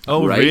Wolverine.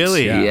 Oh, right.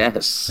 really? Yeah.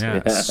 Yes.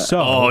 Yeah. Yeah.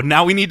 So,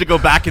 now we need to go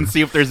back and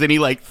see if there's any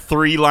like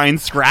 3-line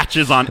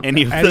scratches on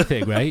any of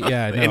anything, right?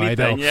 Yeah, no,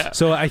 anything, I know. yeah.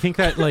 So I think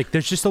that like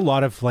there's just a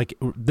lot of like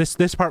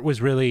this part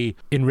was really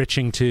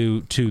enriching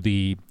to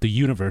the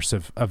universe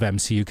of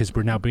MCU, because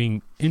we're now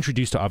being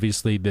introduced to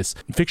obviously this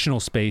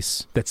fictional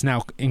space that's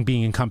now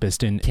being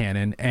encompassed in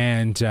canon,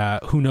 and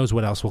who knows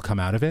what else will come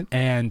out of it.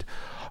 And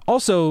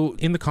also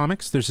in the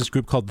comics, there's this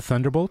group called the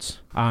Thunderbolts,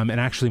 and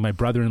actually my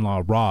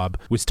brother-in-law Rob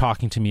was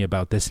talking to me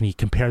about this, and he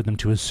compared them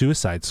to a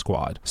Suicide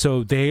Squad.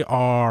 So they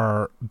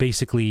are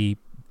basically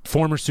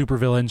former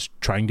supervillains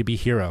trying to be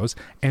heroes,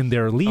 and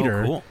their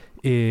leader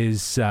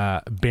is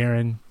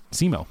Baron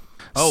Zemo.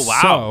 Oh, wow.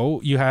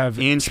 So you have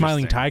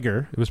Smiling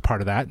Tiger. It was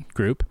part of that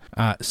group.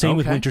 Same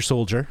with Winter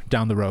Soldier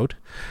down the road.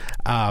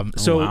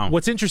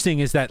 What's interesting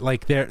is that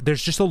like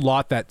there's just a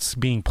lot that's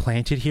being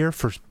planted here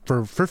for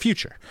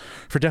future,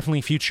 for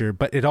definitely future,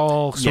 but it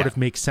all sort of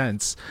makes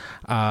sense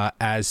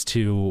as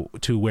to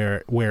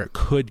where it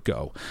could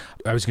go.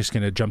 I was just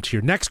going to jump to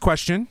your next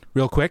question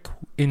real quick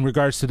in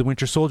regards to the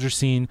Winter Soldier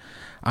scene.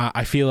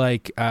 I feel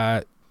like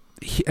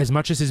as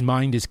much as his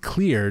mind is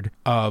cleared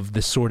of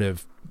the sort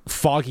of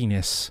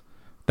fogginess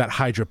that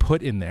Hydra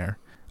put in there,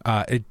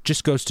 it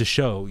just goes to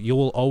show you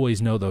will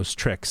always know those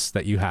tricks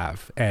that you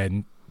have.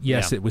 And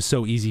yes, it was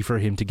so easy for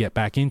him to get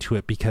back into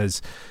it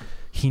because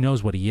he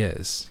knows what he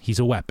is. He's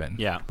a weapon.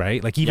 Yeah.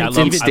 Right? Like even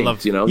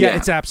instinct, you know? Yeah,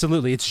 it's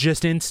absolutely. It's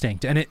just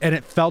instinct. And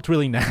it felt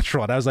really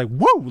natural. And I was like,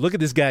 whoa, look at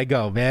this guy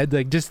go, man.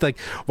 Like, just like,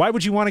 why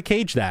would you want to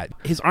cage that?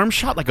 His arm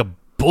shot like a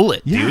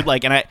bullet, dude.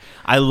 Like, and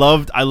I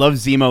loved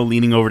Zemo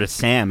leaning over to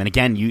Sam, and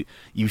again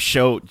you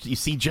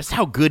see just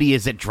how good he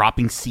is at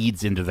dropping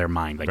seeds into their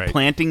mind, like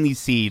planting these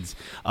seeds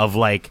of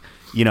like,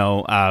 you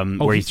know,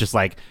 where he's just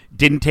like,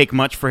 didn't take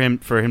much for him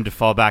to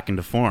fall back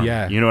into form.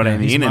 Yeah, you know what I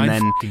mean? And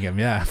then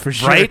him, for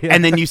sure. Right? Yeah.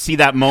 And then you see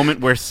that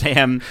moment where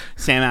Sam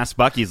asks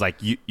Bucky, he's like,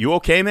 you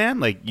okay, man?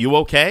 Like, you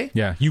okay?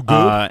 Yeah, you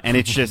good? And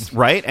it's just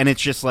right, and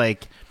it's just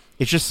like,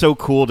 it's just so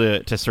cool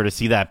to sort of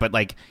see that. But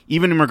like,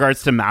 even in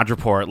regards to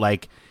Madripoor,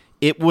 like,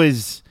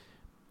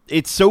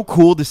 it's so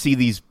cool to see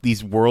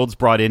these worlds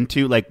brought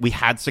into, like, we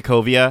had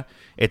Sokovia,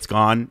 it's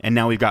gone, and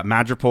now we've got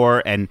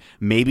Madripoor, and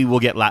maybe we'll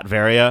get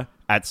Latveria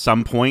at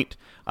some point.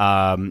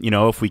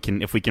 If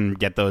we can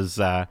get those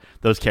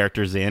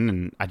characters in,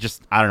 and I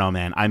don't know,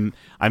 man.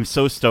 I'm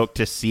so stoked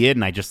to see it,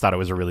 and I just thought it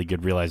was a really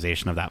good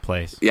realization of that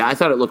place. Yeah, I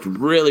thought it looked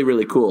really,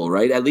 really cool,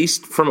 right? At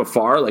least from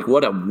afar, like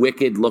what a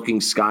wicked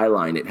looking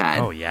skyline it had.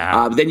 Oh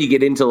yeah. Then you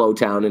get into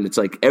Lowtown, and it's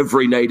like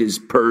every night is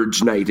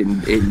purge night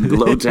in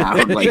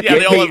Lowtown. Like Yeah,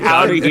 get me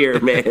out of here,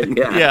 man.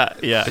 Yeah,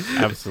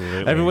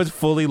 absolutely. Everyone's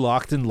fully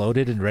locked and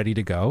loaded and ready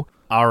to go.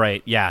 All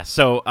right, yeah.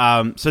 So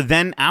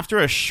then after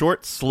a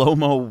short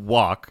slow-mo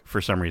walk,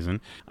 for some reason,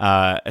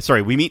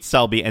 we meet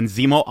Selby, and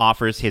Zemo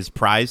offers his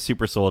prize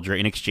super soldier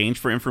in exchange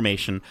for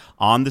information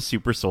on the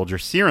super soldier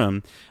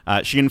serum.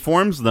 She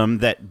informs them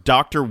that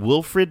Dr.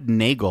 Wilfred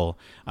Nagel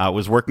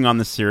was working on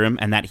the serum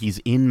and that he's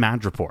in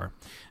Madripoor.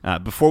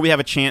 Before we have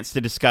a chance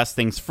to discuss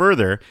things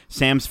further,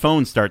 Sam's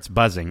phone starts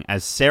buzzing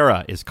as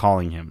Sarah is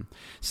calling him.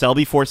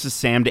 Selby forces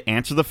Sam to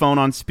answer the phone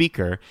on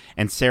speaker,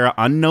 and Sarah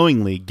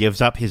unknowingly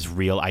gives up his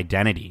real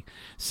identity.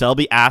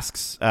 Selby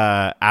asks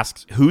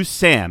who's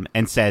Sam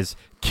and says,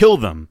 "Kill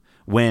them,"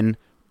 when,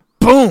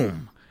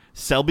 boom!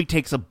 Selby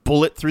takes a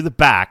bullet through the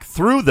back,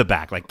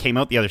 like came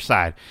out the other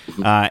side,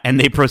 and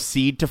they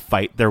proceed to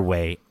fight their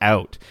way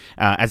out.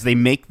 As they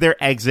make their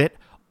exit,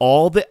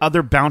 all the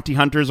other bounty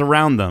hunters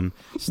around them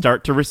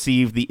start to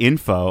receive the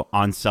info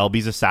on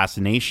Selby's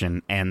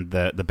assassination and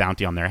the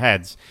bounty on their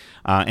heads.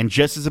 And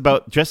just as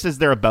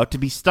they're about to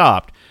be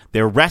stopped,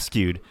 they're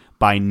rescued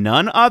by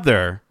none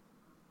other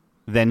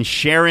than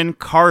Sharon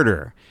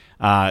Carter,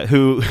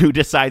 who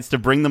decides to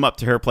bring them up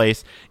to her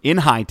place in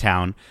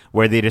Hightown,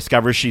 where they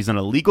discover she's an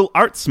illegal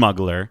art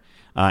smuggler,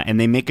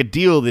 and they make a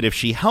deal that if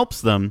she helps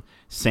them,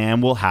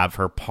 Sam will have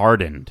her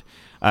pardoned.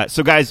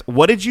 So, guys,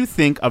 what did you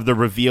think of the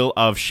reveal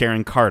of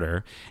Sharon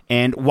Carter,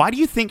 and why do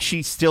you think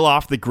she's still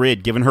off the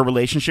grid, given her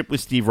relationship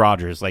with Steve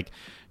Rogers? Like,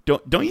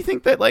 don't you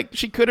think that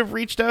she could have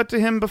reached out to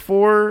him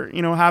before,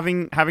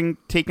 having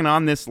taken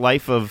on this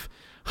life of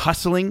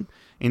hustling,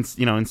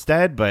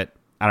 instead? But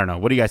I don't know.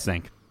 What do you guys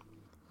think?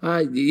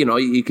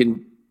 You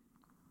can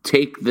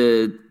take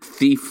the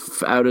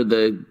thief out of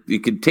the. You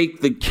could take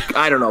the.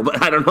 I don't know,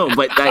 but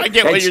I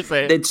get what you're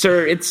saying.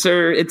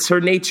 It's her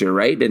nature,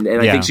 right? And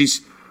I think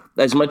she's.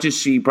 As much as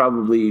she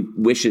probably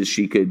wishes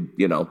she could,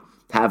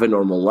 have a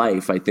normal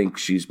life, I think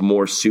she's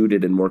more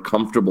suited and more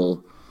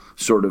comfortable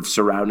sort of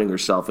surrounding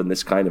herself in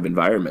this kind of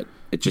environment.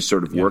 It just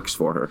sort of works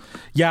for her.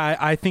 Yeah,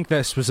 I think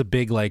this was a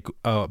big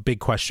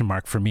question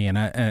mark for me, and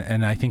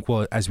I think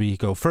as we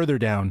go further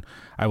down,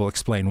 I will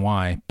explain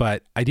why.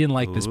 But I didn't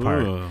like this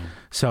part,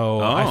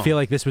 so I feel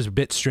like this was a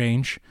bit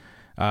strange.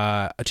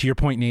 To your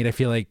point, Nate, I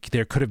feel like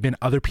there could have been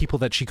other people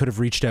that she could have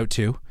reached out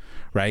to,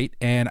 right?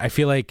 And I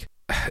feel like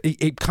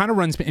it kind of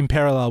runs in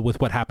parallel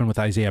with what happened with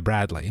Isaiah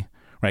Bradley,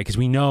 right? Because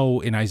we know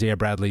in Isaiah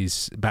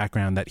Bradley's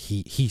background that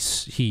he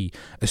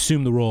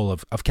assumed the role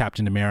of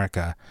Captain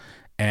America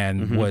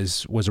and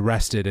was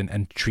arrested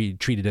and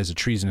treated as a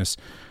treasonous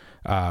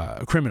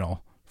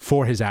criminal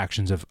for his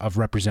actions of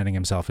representing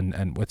himself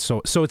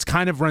so it's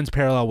kind of runs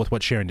parallel with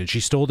what Sharon did.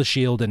 She stole the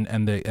shield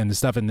and the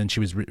stuff, and then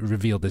she was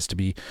revealed this to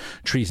be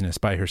treasonous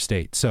by her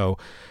state. So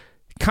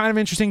kind of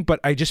interesting, but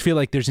I just feel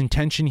like there's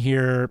intention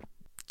here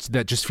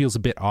that just feels a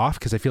bit off,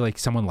 because I feel like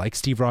someone like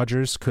Steve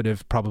Rogers could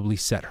have probably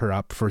set her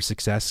up for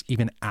success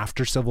even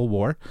after Civil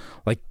War.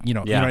 You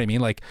know what I mean?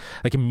 Like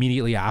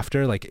immediately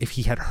after, like if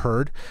he had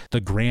heard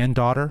the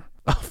granddaughter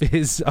of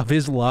his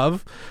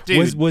love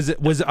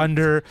was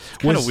under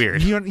kind of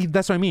weird.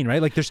 That's what I mean,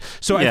 right? Like I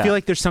feel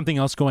like there's something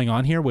else going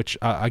on here, which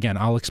again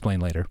I'll explain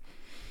later.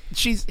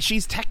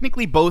 She's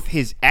technically both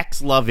his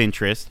ex-love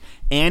interest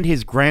and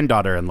his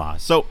granddaughter-in-law.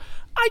 So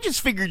I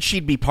just figured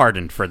she'd be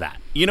pardoned for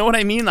that. You know what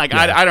I mean? Like,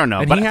 I don't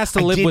know. And but he has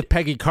to live with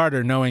Peggy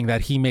Carter knowing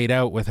that he made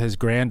out with his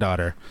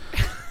granddaughter.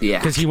 Yeah.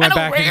 Because he went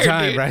back in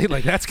time, dude. Right?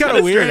 Like, that's kind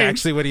of weird,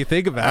 actually, when you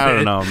think about it. I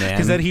don't know, man.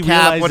 Because then he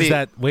realizes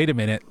that, wait a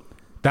minute,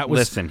 that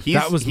was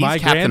my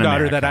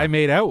granddaughter that I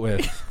made out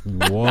with.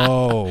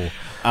 Whoa.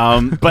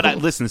 But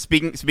listen,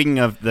 speaking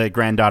of the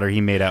granddaughter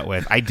he made out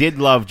with, I did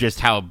love just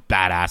how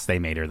badass they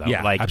made her, though.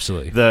 Yeah, like,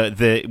 absolutely.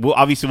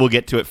 Obviously we'll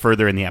get to it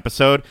further in the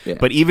episode,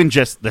 but even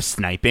just the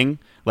sniping,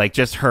 like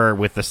just her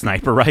with the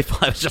sniper rifle,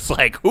 I was just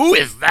like, who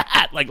is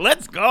that? Like,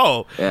 let's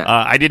go. Yeah.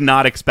 I did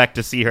not expect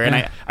to see her,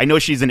 and I know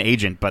she's an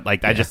agent, but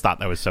like I just thought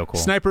that was so cool.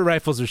 Sniper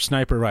rifles are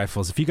sniper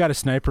rifles. If you got a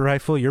sniper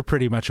rifle, you're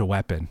pretty much a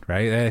weapon,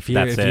 right? If you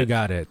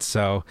got it.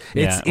 So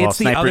it's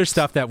the other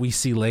stuff that we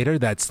see later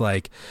that's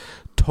like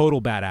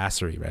total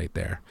badassery right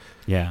there.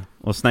 Yeah.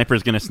 Well,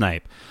 sniper's gonna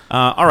snipe.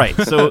 All right.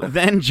 So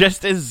then,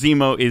 just as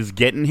Zemo is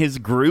getting his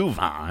groove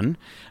on,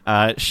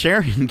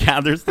 Sharon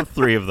gathers the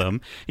three of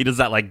them. He does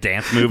that like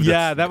dance move.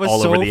 That was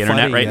all over the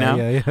internet right now.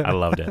 Yeah. I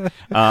loved it.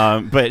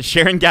 But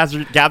Sharon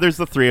gathers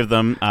the three of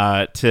them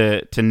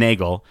to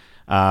Nagel,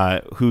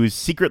 whose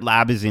secret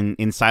lab is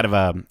inside of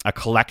a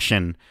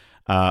collection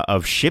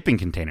of shipping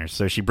containers.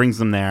 So she brings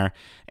them there,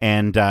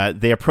 and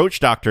they approach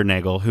Dr.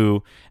 Nagel,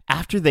 who,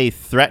 after they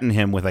threaten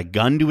him with a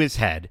gun to his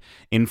head,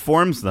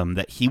 informs them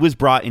that he was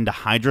brought into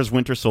Hydra's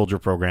Winter Soldier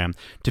program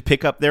to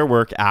pick up their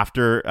work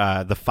after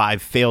the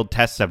 5 failed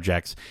test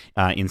subjects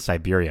in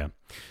Siberia.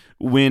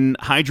 When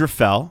Hydra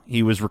fell,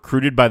 he was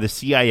recruited by the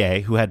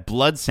CIA, who had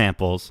blood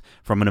samples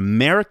from an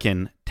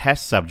American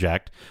test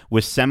subject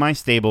with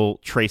semi-stable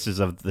traces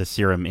of the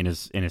serum in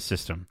his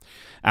system.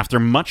 After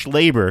much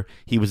labor,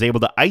 he was able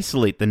to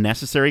isolate the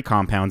necessary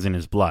compounds in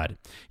his blood.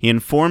 He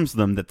informs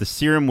them that the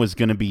serum was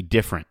going to be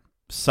different,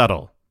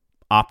 subtle,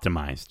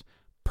 optimized,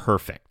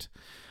 perfect.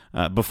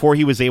 Before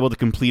he was able to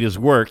complete his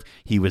work,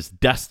 he was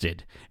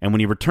dusted. And when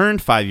he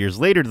returned 5 years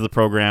later to the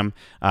program,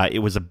 it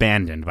was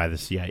abandoned by the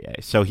CIA.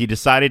 So he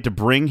decided to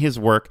bring his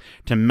work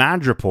to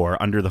Madripoor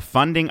under the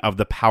funding of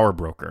the power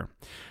broker.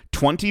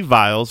 20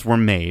 vials were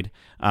made,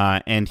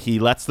 and he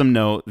lets them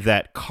know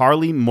that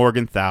Carly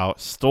Morgenthau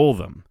stole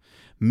them.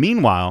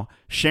 Meanwhile,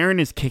 Sharon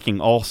is kicking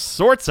all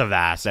sorts of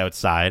ass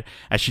outside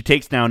as she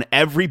takes down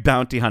every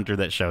bounty hunter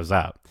that shows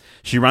up.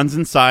 She runs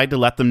inside to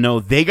let them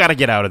know they gotta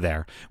get out of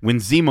there when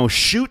Zemo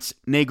shoots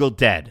Nagel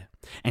dead.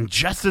 And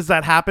just as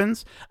that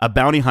happens, a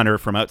bounty hunter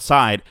from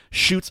outside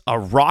shoots a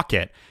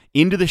rocket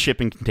into the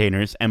shipping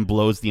containers and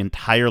blows the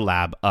entire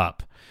lab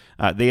up.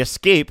 They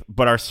escape,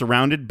 but are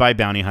surrounded by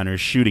bounty hunters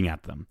shooting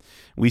at them.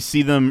 We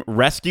see them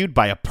rescued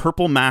by a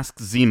purple-masked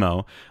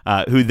Zemo,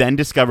 who then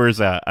discovers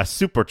a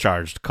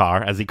supercharged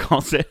car, as he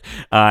calls it,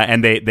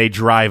 and they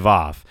drive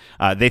off.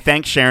 They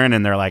thank Sharon,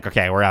 and they're like,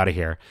 okay, we're out of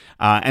here.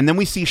 And then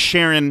we see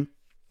Sharon,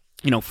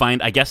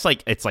 find, I guess,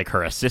 like it's like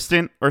her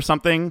assistant or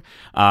something,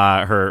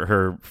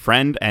 her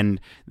friend,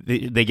 and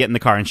they get in the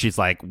car, and she's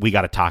like, we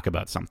got to talk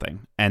about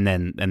something. And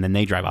then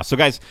they drive off. So,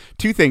 guys,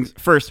 two things.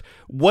 First,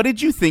 what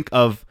did you think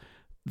of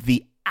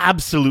the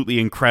absolutely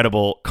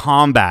incredible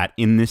combat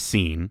in this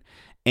scene?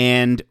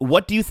 And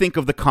what do you think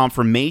of the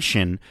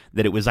confirmation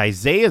that it was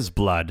Isaiah's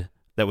blood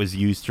that was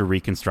used to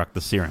reconstruct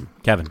the serum?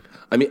 Kevin.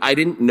 I mean, I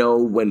didn't know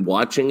when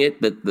watching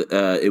it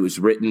that it was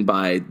written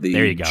by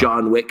the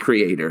John Wick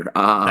creator.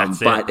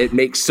 But it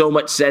makes so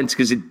much sense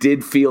because it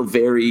did feel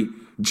very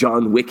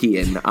John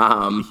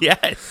Wickian.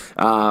 Yes.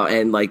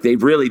 And like they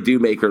really do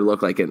make her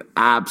look like an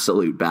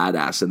absolute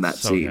badass in that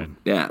scene. Good.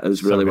 Yeah, it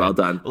was really well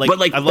done.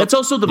 But that's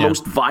also the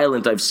most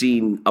violent I've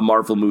seen a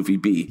Marvel movie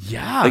be.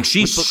 Yeah. Like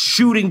she's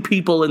shooting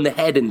people in the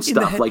head and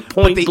stuff, like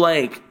point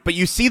blank. But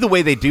you see the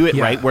way they do it,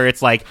 right? Where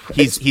it's like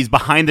he's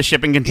behind the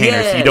shipping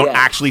container, so you don't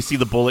actually see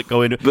the bullet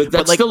go into. But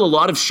that's still a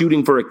lot of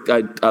shooting for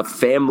a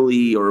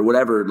family or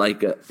whatever. Like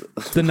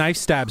the knife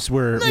stabs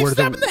were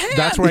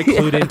that's where I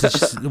clued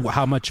into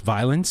how much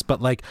violence. But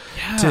like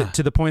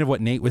to the point of what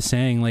Nate was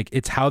saying, like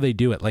it's how they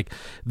do it. Like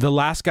the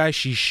last guy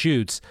she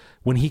shoots,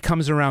 when he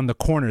comes around the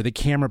corner, the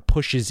camera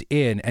pushes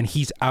in and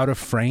he's out of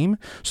frame,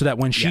 so that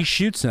when she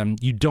shoots him,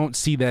 you don't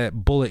see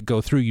that bullet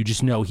go through. You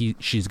just know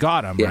she's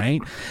got him, right?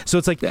 So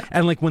it's like,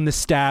 and like when the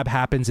stab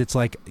happens, it's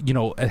like,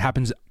 it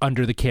happens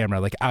under the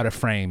camera, like out of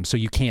frame, so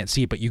you can't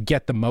see it, but you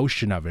get the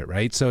motion of it,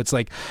 right? So it's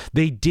like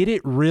they did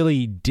it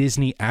really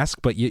Disney-esque.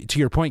 But to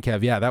your point, Kev,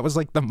 that was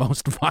like the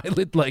most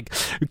violent, like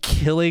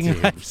killing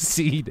I've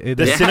seen.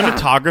 The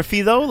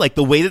cinematography, though, like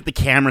the way that the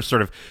camera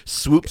sort of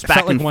swoops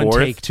back and forth, one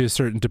take to a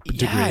certain degree.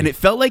 And it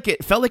felt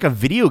like a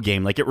video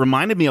game. Like it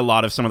reminded me a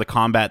lot of some of the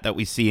combat that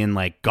we see in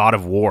like God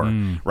of War,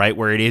 right?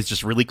 Where it is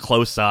just really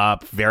close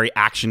up, very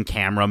action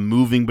camera,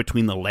 moving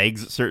between the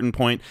legs at a certain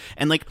point.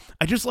 And like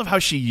I just love how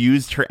she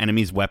used her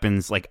enemies'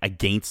 weapons like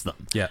against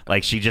them. Yeah,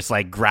 like she just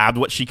like grabbed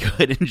what she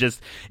could and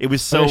just it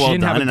was so well done. She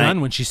didn't have a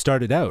gun when she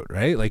started out,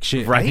 right? Like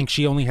I think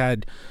she only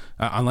had.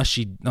 Unless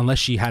she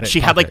had it.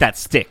 She had like that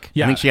stick.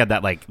 Yeah. I think she had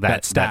that like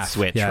that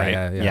switch,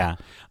 right? Yeah.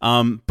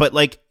 But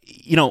like,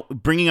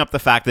 bringing up the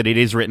fact that it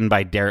is written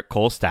by Derek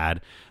Kolstad,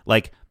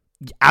 like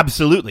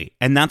absolutely.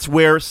 And that's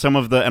where some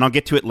of and I'll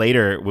get to it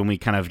later when we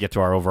kind of get to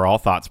our overall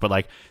thoughts, but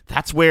like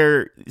that's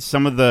where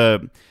some of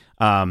the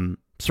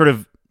sort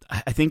of,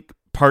 I think,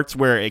 parts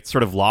where it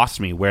sort of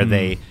lost me, where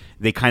they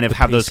kind of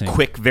have pacing. Those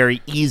quick,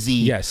 very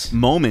easy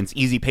moments,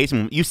 easy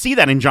pacing. You see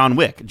that in John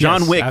Wick.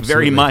 John Wick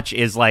very much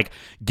is like,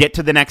 get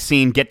to the next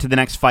scene, get to the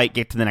next fight,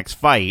 get to the next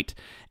fight.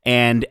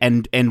 And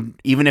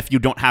even if you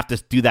don't have to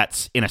do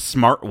that in a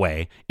smart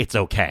way, it's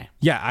okay.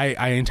 Yeah,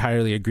 I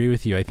entirely agree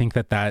with you. I think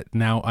that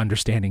now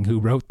understanding who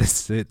wrote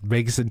this, it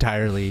makes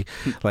entirely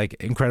like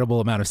incredible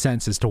amount of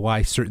sense as to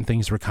why certain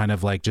things were kind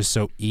of like just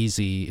so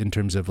easy in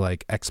terms of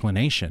like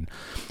explanation,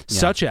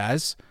 such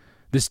as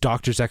this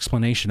doctor's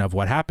explanation of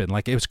what happened.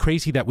 Like it was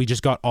crazy that we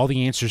just got all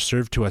the answers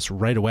served to us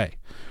right away,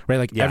 right?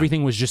 Like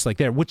everything was just like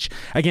there, which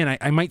again,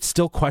 I might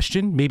still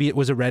question, maybe it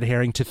was a red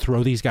herring to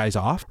throw these guys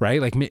off, right?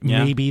 Like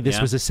maybe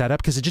this was a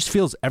setup, because it just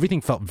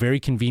everything felt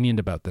very convenient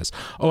about this.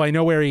 Oh, I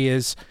know where he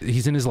is.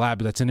 He's in his lab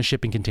that's in a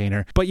shipping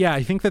container. But yeah,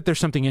 I think that there's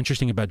something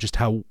interesting about just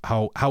how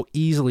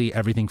easily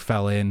everything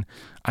fell in.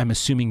 I'm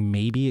assuming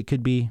maybe it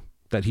could be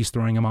that he's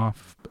throwing him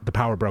off. The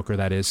power broker,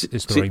 that is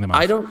throwing them off.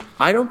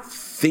 I don't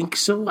think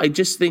so. I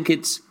just think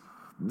it's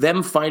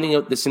them finding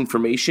out this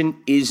information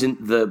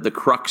isn't the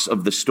crux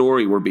of the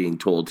story we're being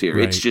told here.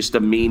 Right. It's just a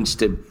means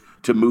to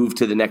move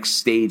to the next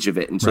stage of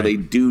it. And so they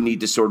do need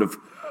to sort of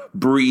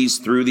breeze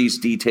through these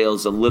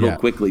details a little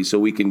quickly so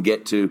we can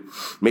get to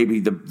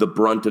maybe the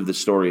brunt of the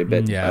story a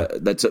bit.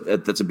 That's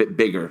a bit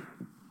bigger.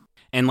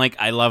 And like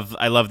I love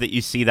that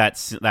you see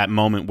that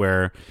moment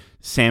where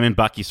Sam and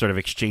Bucky sort of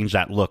exchange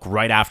that look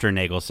right after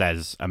Nagel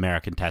says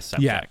American test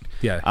subject.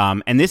 Yeah.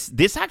 And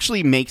this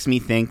actually makes me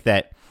think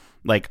that,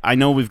 like, I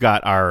know we've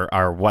got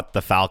our what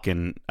the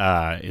Falcon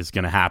is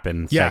going to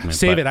happen segment.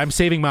 Save it. I'm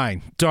saving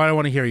mine. I don't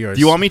want to hear yours.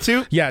 Do you want me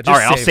to? Yeah, just all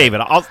right, I'll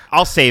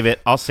save it.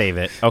 I'll save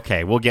it.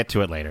 Okay, we'll get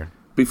to it later.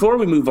 Before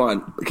we move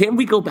on, can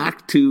we go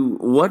back to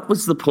what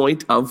was the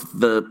point of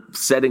the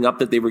setting up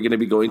that they were going to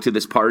be going to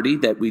this party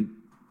that we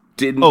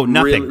didn't? Oh,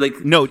 nothing. Really,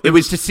 no, it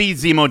was to see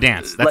Zemo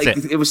dance. That's like,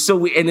 it. It was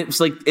so, and it's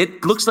like,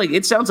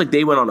 it sounds like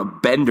they went on a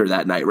bender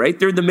that night, right?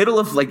 They're in the middle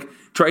of like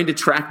trying to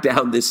track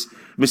down this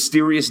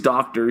mysterious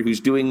doctor who's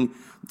doing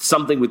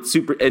something with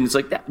super, and it's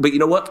like that. But you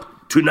know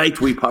what?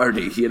 Tonight we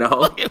party. You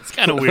know, it's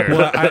kind of weird.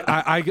 Well,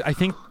 I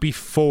think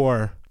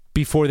before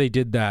they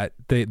did that,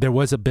 there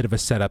was a bit of a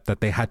setup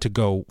that they had to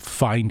go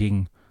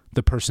finding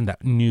the person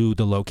that knew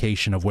the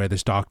location of where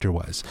this doctor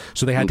was.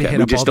 So they had to hit up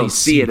all these. We just don't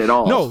see it at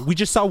all. No, we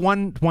just saw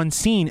one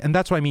scene, and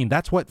that's what I mean.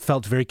 That's what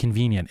felt very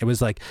convenient. It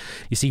was like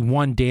you see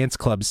one dance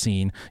club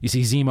scene, you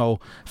see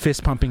Zemo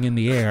fist pumping in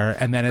the air,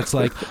 and then it's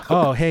like,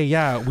 oh, hey,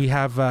 yeah, we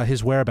have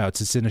his whereabouts.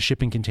 It's in a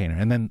shipping container.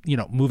 And then,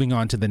 moving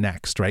on to the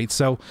next, right?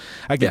 So,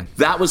 again.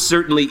 Yeah, that was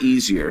certainly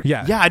easier.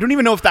 Yeah. Yeah, I don't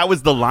even know if that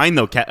was the line,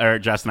 though,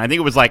 Justin. I think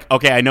it was like,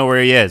 okay, I know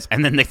where he is.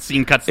 And then the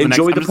scene cuts to the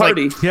Enjoy next. the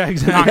party. Like, yeah,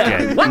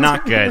 exactly.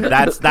 Not good.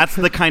 That's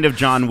the kind of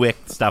John Wick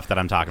stuff that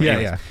I'm talking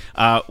about.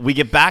 Yeah. We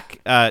get back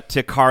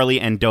to Carly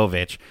and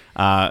Dovich,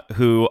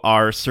 who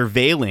are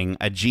surveilling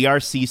a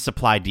GRC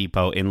supply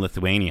depot in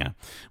Lithuania.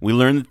 We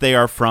learn that they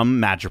are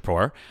from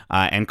Madripoor,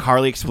 and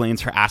Carly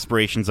explains her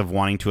aspirations of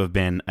wanting to have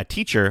been a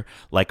teacher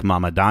like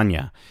Mama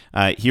Danya.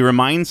 He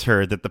reminds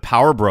her that the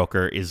power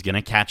broker is going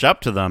to catch up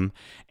to them,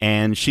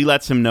 and she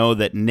lets him know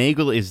that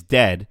Nagel is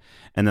dead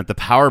and that the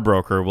power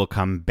broker will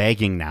come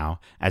begging now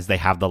as they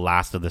have the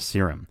last of the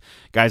serum.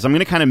 Guys, I'm going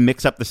to kind of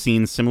mix up the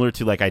scenes similar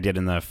to like I did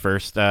in the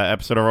first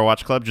episode of our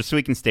Watch Club, just so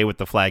we can stay with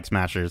the Flag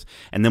Smashers,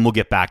 and then we'll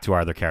get back to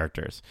our other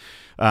characters.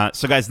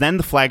 So guys, then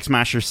the Flag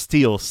Smashers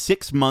steal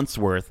 6 months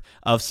worth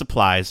of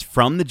supplies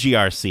from the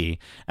GRC,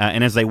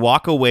 and as they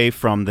walk away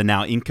from the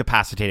now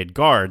incapacitated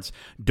guards,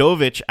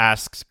 Dovich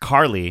asks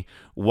Carly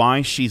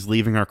why she's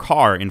leaving her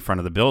car in front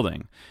of the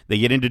building. They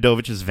get into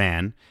Dovich's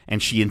van,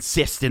 and she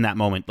insists in that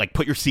moment, like,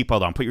 put your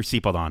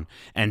seatbelt on,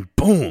 and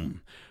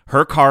boom!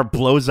 Her car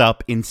blows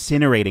up,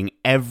 incinerating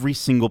every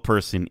single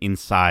person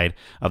inside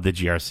of the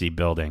GRC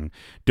building.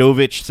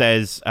 Dovich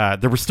says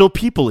there were still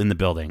people in the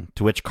building,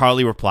 to which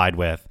Carly replied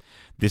with,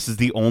 "This is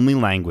the only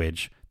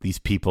language these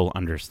people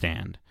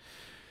understand."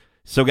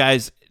 So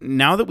guys,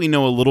 now that we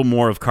know a little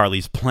more of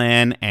Carly's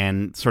plan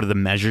and sort of the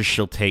measures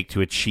she'll take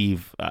to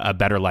achieve a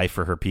better life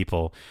for her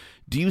people,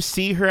 do you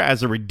see her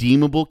as a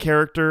redeemable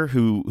character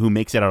who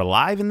makes it out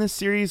alive in this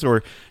series,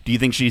 or do you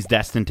think she's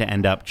destined to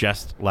end up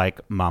just like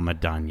Mama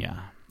Danya?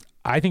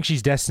 I think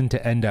she's destined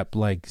to end up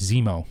like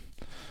Zemo,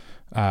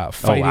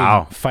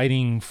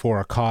 fighting for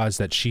a cause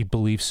that she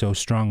believes so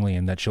strongly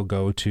and that she'll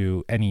go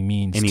to any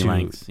means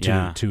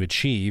to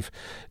achieve,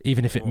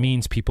 even if it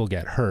means people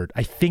get hurt.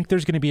 I think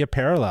there's going to be a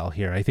parallel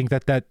here. I think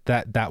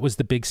that was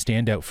the big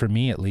standout for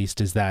me, at least,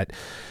 is that,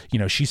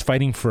 she's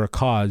fighting for a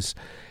cause.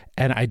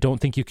 And I don't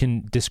think you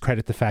can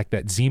discredit the fact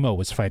that Zemo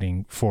was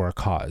fighting for a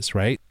cause,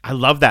 right? I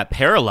love that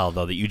parallel,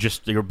 though, that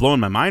you're blowing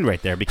my mind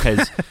right there,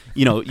 because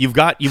you've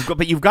got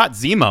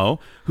Zemo,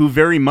 who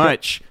very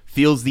much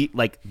feels the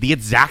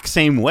exact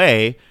same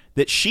way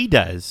that she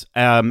does,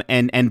 but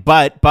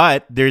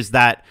there's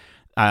that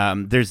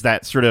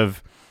sort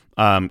of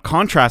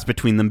contrast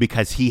between them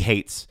because he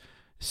hates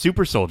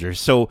super soldiers.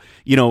 So,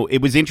 it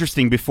was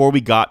interesting before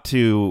we got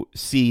to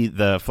see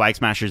the Flag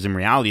Smashers in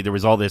reality, there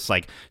was all this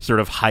like sort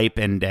of hype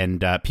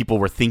and people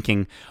were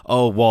thinking,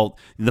 oh, well,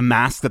 the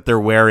mask that they're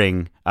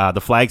wearing, the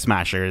Flag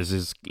Smashers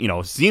is,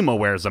 Zemo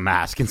wears a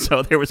mask. And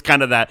so there was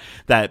kind of that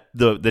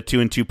the two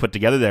and two put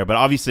together there, but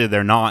obviously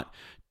they're not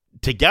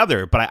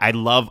together. But I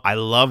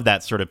love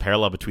that sort of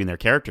parallel between their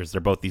characters.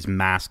 They're both these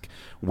mask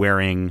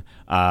wearing,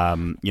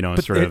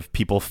 of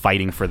people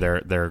fighting for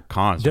their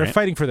cause. They're right?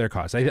 fighting for their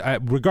cause,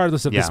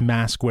 regardless of this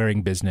mask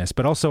wearing business.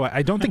 But also,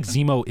 I don't think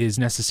Zemo is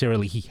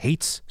necessarily, he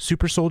hates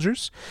super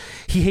soldiers.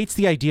 He hates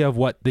the idea of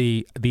what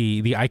the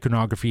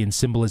iconography and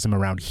symbolism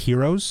around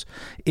heroes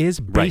is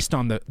based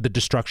on the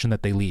destruction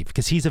that they leave,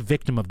 because he's a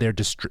victim of their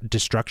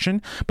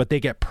destruction, but they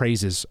get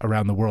praises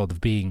around the world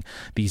of being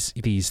these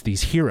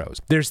heroes.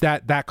 There's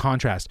that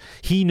contrast.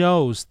 He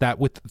knows that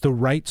with the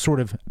right sort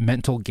of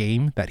mental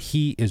game that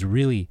he is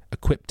really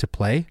equipped to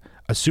play,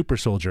 a super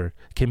soldier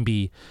can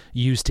be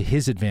used to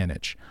his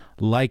advantage,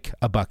 like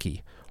a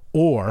Bucky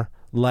or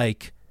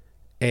like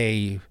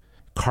a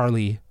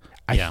Carly.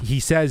 He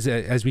says,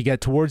 as we get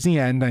towards the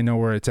end, I know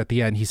where it's at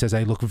the end, he says,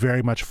 I look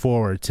very much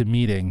forward to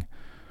meeting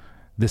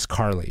this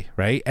Carly,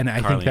 right? And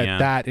I think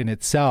that in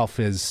itself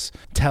is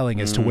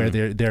telling as to where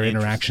their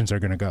interactions are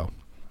going to go.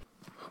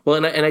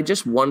 Well, and I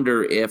just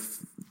wonder if,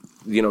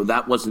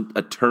 that wasn't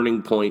a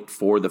turning point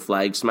for the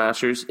Flag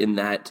Smashers, in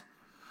that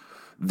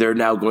they're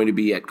now going to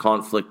be at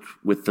conflict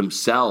with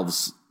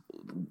themselves,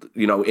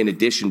 in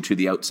addition to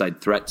the outside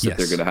threats that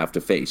they're going to have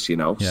to face,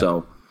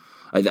 So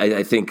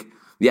I think,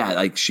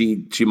 like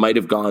she might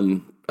have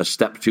gone a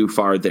step too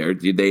far there.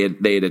 They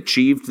had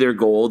achieved their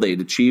goal. They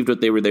had achieved what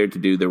they were there to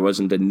do. There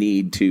wasn't a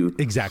need to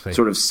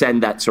sort of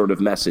send that sort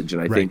of message,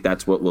 and I think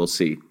that's what we'll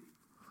see.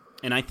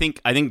 And I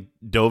think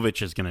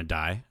Dovich is going to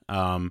die.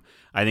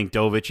 I think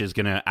Dovich is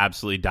going to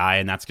absolutely die,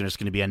 and that's just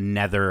going to be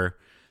another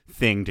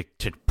thing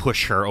to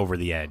push her over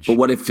the edge. But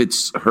what if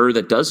it's her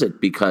that does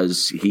it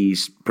because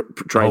he's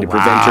trying to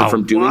prevent her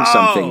from doing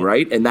something,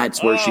 right? And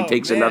that's where she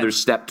takes another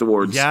step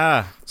towards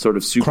sort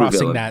of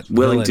supervillain,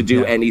 willing to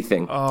do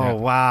anything. Oh,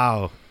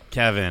 wow.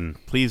 Kevin,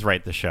 please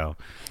write the show.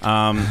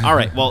 All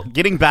right. Well,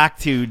 getting back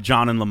to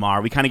John and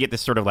Lamar, we kind of get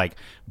this sort of like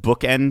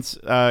bookends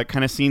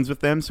kind of scenes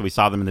with them. So we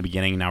saw them in the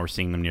beginning, and now we're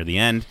seeing them near the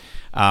end.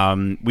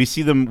 We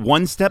see them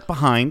one step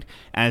behind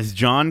as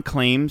John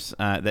claims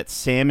that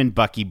Sam and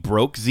Bucky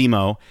broke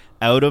Zemo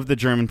out of the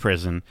German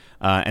prison,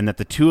 and that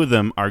the two of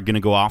them are going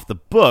to go off the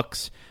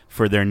books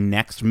for their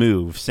next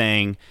move,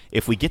 saying,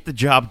 if we get the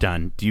job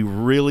done, do you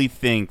really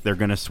think they're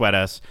going to sweat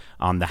us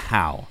on the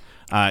how?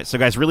 So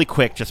guys, really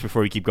quick, just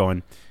before we keep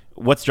going,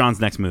 what's John's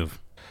next move?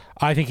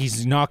 I think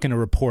he's not going to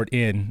report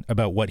in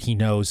about what he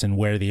knows and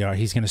where they are.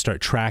 He's going to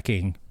start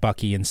tracking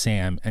Bucky and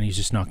Sam, and he's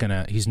just not going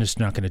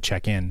to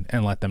check in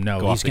and let them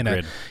know. He's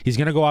going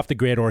to go off the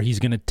grid, or he's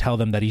going to tell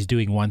them that he's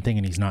doing one thing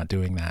and he's not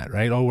doing that,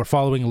 right? Oh, we're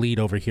following a lead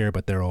over here,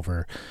 but they're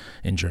over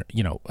in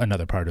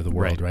another part of the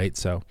world, right?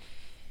 So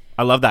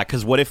I love that,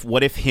 because what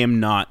if him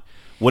not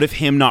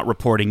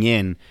reporting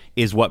in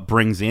is what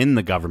brings in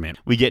the government?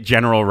 We get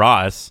General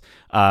Ross,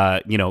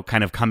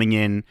 kind of coming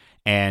in,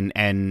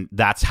 and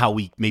that's how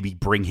we maybe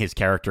bring his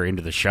character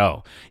into the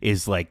show,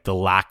 is like the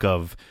lack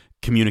of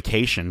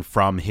communication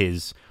from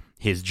his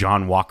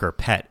John Walker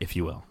pet, if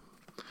you will.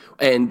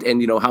 And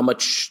how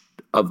much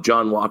of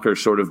John Walker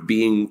sort of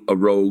being a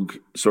rogue,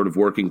 sort of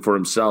working for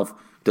himself,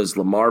 does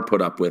Lamar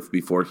put up with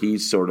before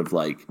he's sort of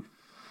like,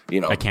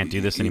 I can't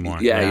do this anymore.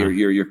 Yeah.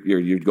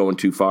 You're going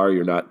too far.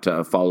 You're not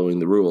following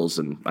the rules,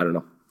 and I don't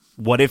know.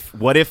 What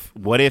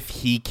if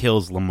he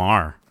kills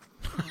Lamar?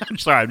 I'm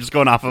sorry, I'm just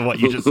going off of what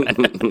you just said.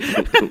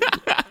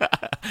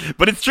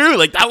 But it's true.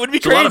 Like, that would be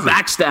crazy. A lot of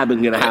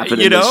backstabbing going to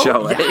happen in this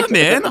show. Yeah,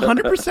 man,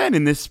 100%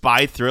 in this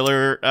spy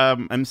thriller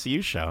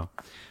MCU show.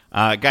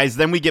 Guys,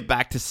 then we get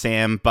back to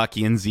Sam,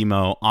 Bucky, and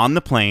Zemo on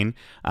the plane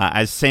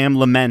as Sam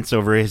laments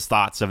over his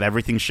thoughts of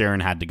everything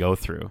Sharon had to go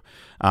through,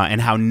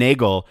 and how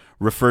Nagel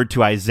referred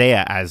to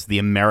Isaiah as the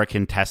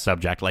American test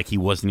subject, like he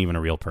wasn't even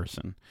a real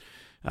person.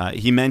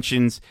 He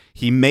mentions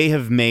he may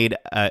have made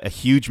a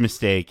huge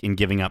mistake in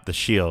giving up the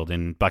shield,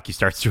 and Bucky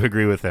starts to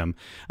agree with him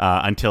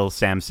until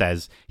Sam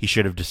says he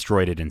should have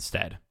destroyed it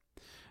instead.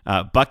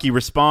 Bucky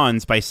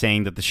responds by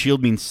saying that the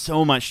shield means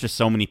so much to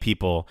so many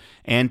people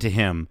and to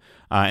him,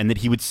 and that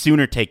he would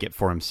sooner take it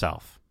for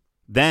himself.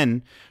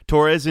 Then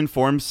Torres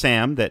informs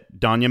Sam that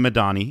Danya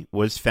Madani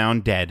was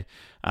found dead,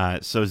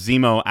 so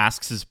Zemo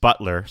asks his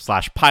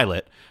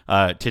butler/pilot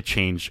to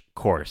change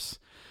course.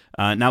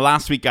 Now,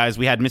 last week, guys,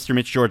 we had Mr.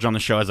 Mitch George on the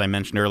show, as I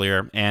mentioned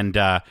earlier, and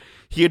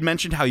he had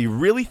mentioned how he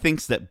really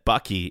thinks that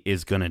Bucky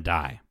is going to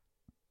die.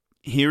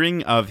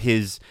 Hearing of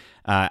his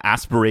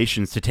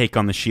aspirations to take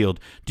on the shield,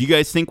 do you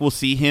guys think we'll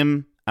see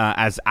him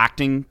as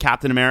acting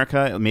Captain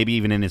America, maybe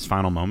even in his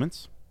final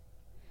moments?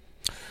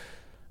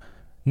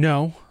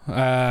 No.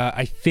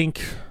 I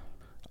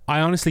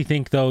honestly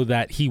think, though,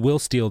 that he will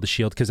steal the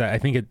shield, because I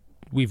think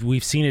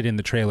we've seen it in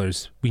the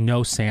trailers. We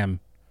know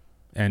Sam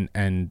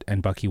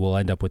and Bucky will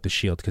end up with the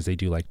shield because they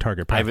do like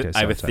target practice.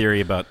 I have a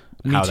theory about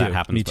how that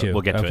happens. Me too.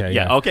 We'll get to it.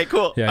 Yeah. Okay,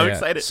 cool. I'm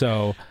excited.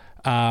 So,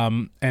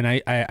 and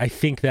I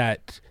think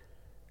that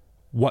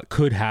what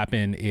could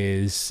happen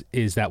is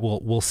that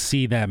we'll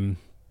see them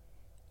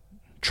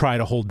try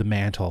to hold the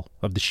mantle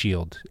of the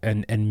shield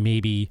and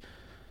maybe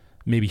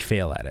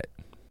fail at it.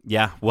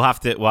 Yeah, we'll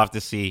have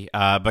to see.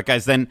 But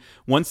guys, then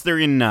once they're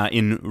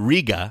in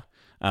Riga,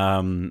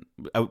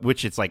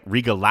 which it's like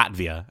Riga,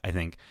 Latvia, I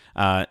think.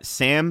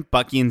 Sam,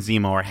 Bucky, and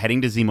Zemo are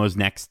heading to Zemo's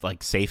next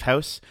like safe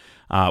house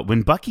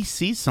when Bucky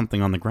sees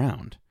something on the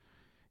ground.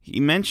 He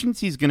mentions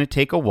he's going to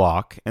take a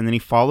walk, and then he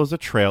follows a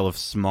trail of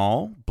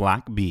small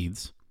black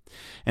beads.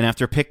 And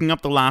after picking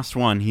up the last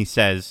one, he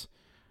says,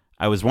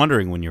 "I was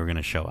wondering when you were going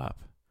to show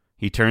up."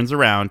 He turns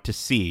around to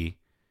see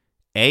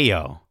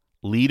Ayo,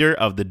 leader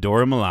of the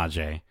Dora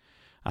Milaje,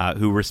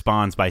 who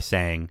responds by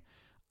saying,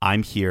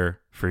 "I'm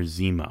here for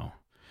Zemo."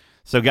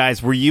 So,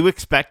 guys, were you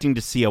expecting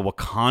to see a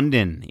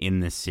Wakandan in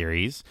this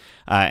series?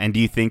 And do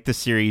you think the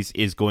series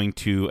is going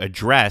to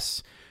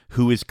address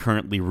who is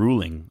currently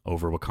ruling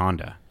over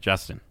Wakanda?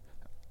 Justin?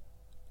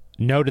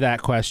 No to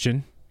that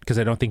question, because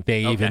I don't think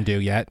they even do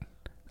yet.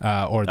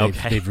 Or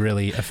they've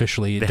really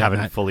officially they done haven't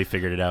that. fully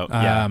figured it out.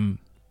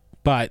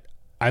 But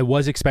I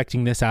was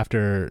expecting this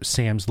after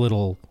Sam's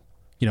little,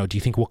 do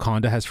you think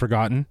Wakanda has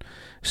forgotten?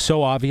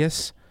 So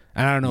obvious.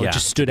 And I don't know, it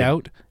just stood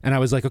out. And I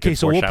was like, okay,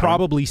 so we'll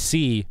probably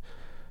see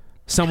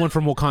someone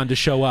from Wakanda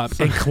show up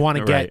and want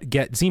to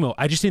get Zemo.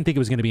 I just didn't think it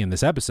was going to be in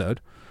this episode.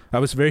 I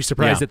was very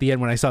surprised at the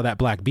end when I saw that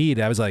black bead.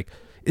 I was like,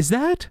 is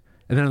that?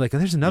 And then I'm like,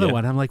 there's another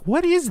one. I'm like,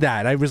 what is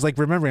that? I was like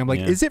remembering. I'm like,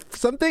 is it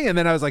something? And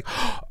then I was like,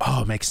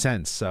 oh, it makes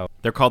sense. So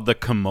they're called the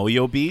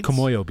Komoyo beads.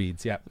 Komoyo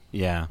beads. Yeah.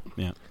 Yeah.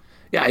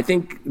 Yeah, I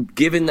think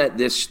given that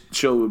this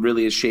show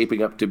really is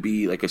shaping up to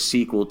be like a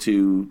sequel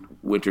to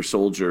Winter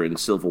Soldier and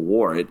Civil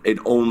War, it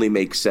only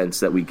makes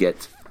sense that we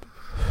get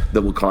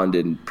the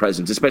Wakandan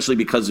presence, especially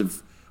because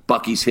of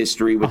Bucky's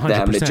history with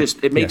them.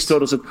 It makes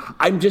total sense.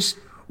 I'm just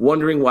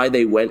wondering why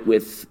they went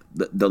with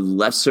the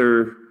less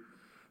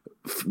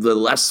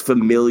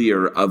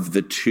familiar of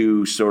the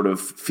two sort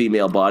of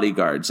female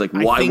bodyguards. Like,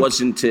 why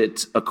wasn't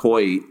it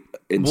Okoye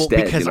instead?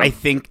 Well, because I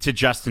think, to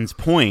Justin's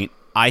point,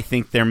 I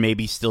think they're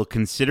maybe still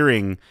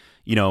considering,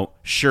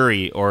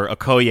 Shuri or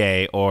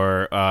Okoye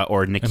or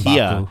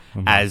Nakia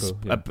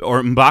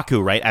or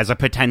M'Baku, right, as a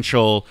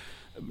potential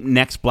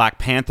next Black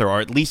Panther, or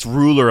at least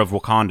ruler of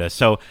Wakanda.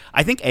 So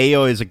I think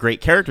Ayo is a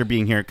great character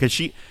being here, because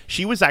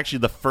she was actually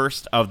the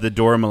first of the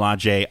Dora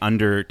Milaje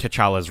under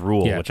T'Challa's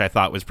rule, which I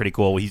thought was pretty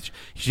cool.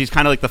 She's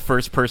kind of like the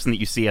first person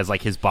that you see as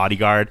like his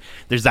bodyguard.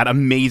 There's that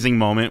amazing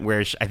moment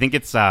where I think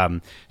it's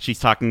she's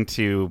talking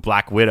to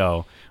Black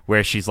Widow,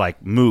 where she's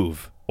like,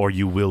 "Move, or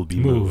you will be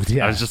moved."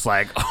 I was just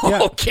like,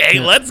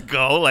 let's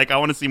go. Like, I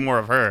want to see more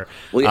of her.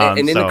 Well,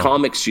 and in the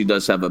comics, she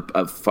does have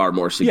a far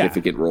more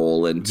significant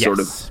role, and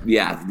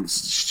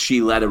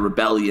she led a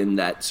rebellion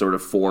that sort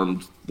of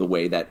formed the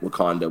way that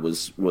Wakanda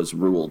was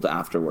ruled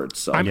afterwards.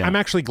 So I'm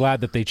actually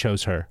glad that they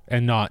chose her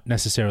and not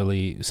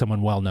necessarily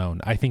someone well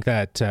known. I think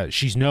that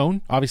she's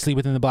known, obviously,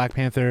 within the Black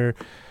Panther.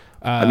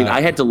 I mean,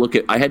 I had to look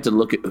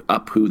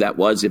up who that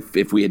was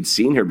if we had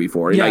seen her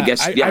before. And I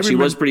guess she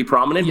was pretty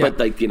prominent, but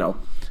like,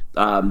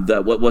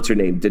 what's her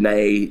name?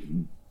 Danae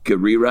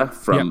Gurira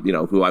from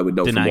who I would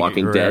know from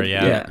Walking Dead.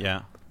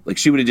 Yeah. Like,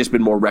 she would have just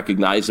been more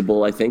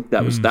recognizable. I think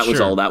that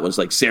was all that was.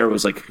 Like, Sarah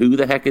was like, who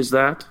the heck is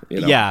that?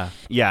 Yeah,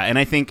 and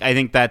I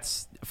think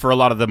that's for a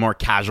lot of the more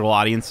casual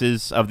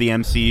audiences of the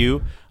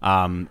MCU.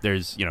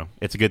 There's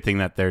it's a good thing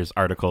that there's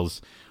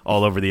articles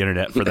all over the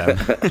internet for them.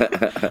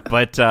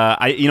 But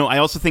I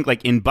also think,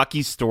 like, in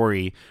Bucky's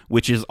story,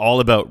 which is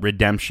all about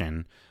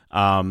redemption,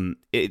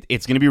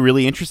 it's going to be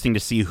really interesting to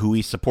see who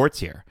he supports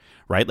here,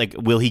 right? Like,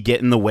 will he get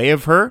in the way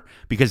of her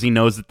because he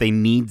knows that they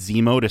need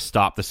Zemo to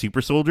stop the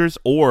super soldiers,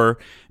 or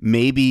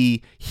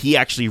maybe he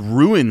actually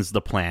ruins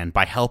the plan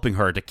by helping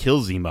her to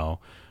kill Zemo?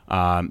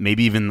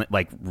 Maybe even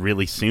like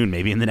really soon,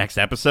 maybe in the next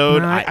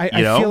episode.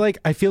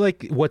 I feel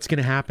like what's going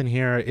to happen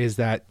here is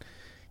that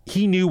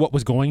he knew what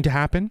was going to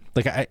happen.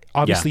 Like,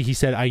 obviously he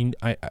said,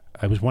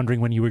 I was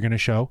wondering when you were going to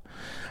show.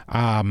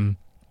 I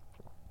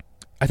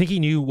think he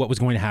knew what was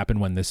going to happen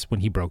when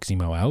he broke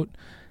Zemo out,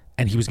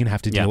 and he was going to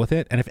have to deal with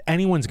it. And if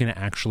anyone's going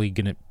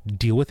to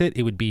deal with it,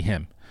 it would be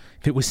him.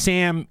 If it was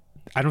Sam,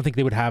 I don't think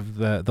they would have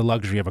the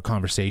luxury of a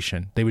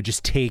conversation. They would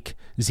just take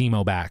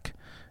Zemo back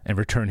and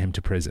return him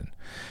to prison.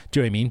 Do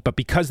you know what I mean? But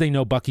because they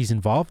know Bucky's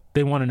involved,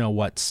 they want to know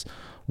what's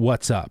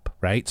up,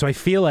 right? So I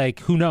feel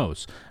like, who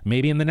knows?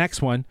 Maybe in the next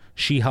one,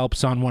 she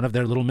helps on one of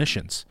their little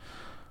missions,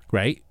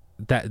 right?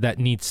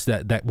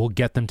 That will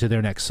get them to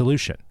their next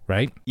solution,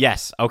 right?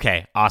 Yes.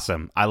 Okay.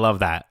 Awesome. I love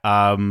that.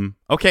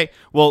 Okay.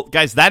 Well,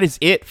 guys, that is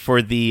it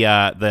for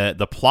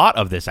the plot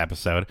of this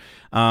episode.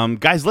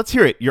 Guys, let's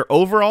hear it. Your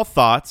overall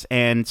thoughts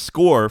and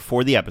score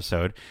for the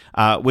episode,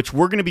 which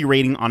we're going to be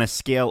rating on a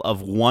scale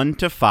of 1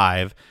 to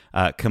 5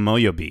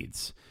 Komoyo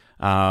beads.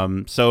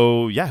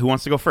 Who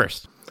wants to go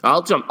first?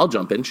 I'll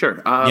jump in.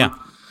 Sure.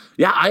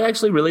 Yeah, I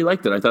actually really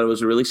liked it. I thought it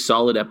was a really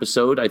solid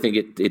episode. I think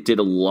it did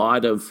a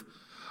lot of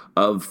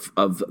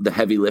the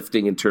heavy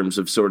lifting in terms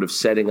of sort of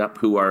setting up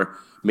who our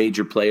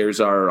major players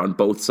are on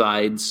both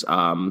sides.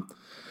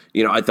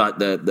 I thought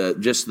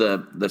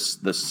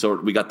the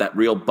sort, we got that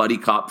real buddy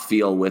cop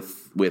feel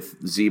with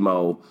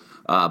Zemo,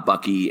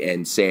 Bucky,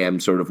 and Sam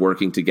sort of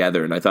working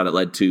together, and I thought it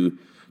led to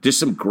just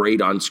some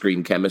great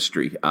on-screen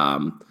chemistry.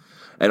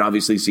 And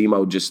obviously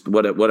Zemo, just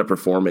what a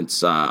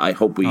performance. I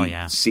hope we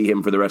see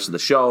him for the rest of the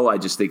show. I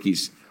just think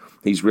he's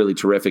really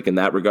terrific in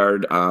that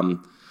regard.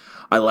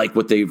 I like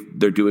what they're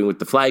doing with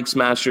the Flag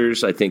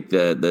Smashers. I think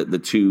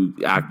the two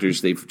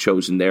actors they've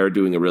chosen there are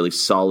doing a really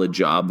solid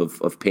job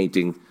of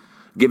painting,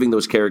 giving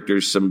those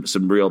characters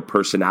some real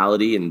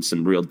personality and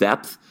some real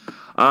depth.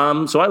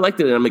 So I liked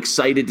it, and I'm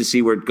excited to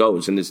see where it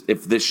goes. And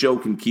if this show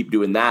can keep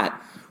doing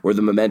that, where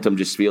the momentum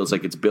just feels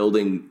like it's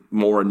building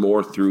more and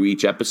more through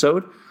each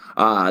episode,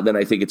 then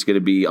I think it's going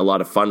to be a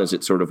lot of fun as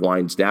it sort of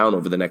winds down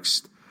over the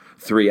next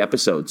 3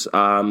 episodes.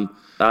 I'm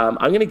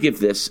going to give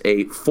this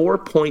a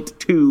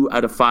 4.2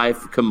 out of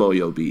 5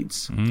 Komoyo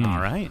beads.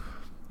 All right.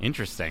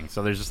 Interesting.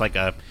 So there's just like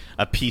a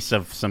piece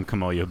of some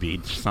Komoyo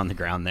bead just on the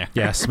ground there.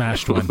 Yeah,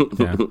 smashed one.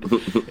 Yeah.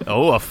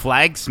 Oh, a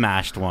flag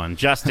smashed one.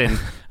 Justin,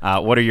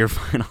 what are your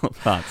final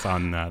thoughts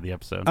on the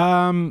episode?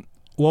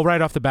 Well,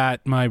 right off the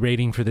bat, my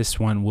rating for this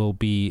one will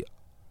be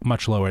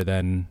much lower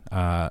than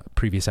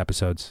previous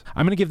episodes.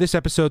 I'm going to give this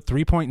episode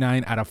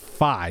 3.9 out of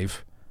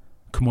 5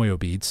 Komoyo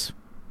beads.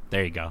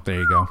 There you go.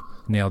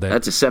 Nailed it.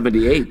 That's a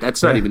 78.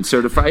 That's not even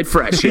certified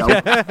fresh, yo.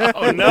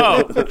 Oh,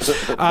 no.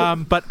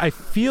 But I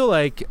feel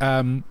like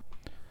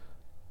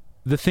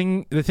the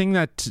thing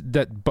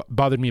that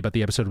bothered me about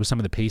the episode was some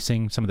of the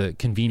pacing, some of the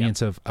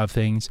convenience of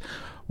things.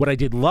 What I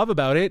did love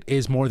about it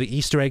is more the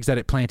Easter eggs that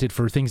it planted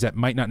for things that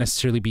might not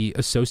necessarily be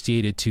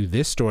associated to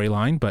this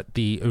storyline, but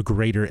the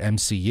greater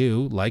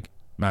MCU, like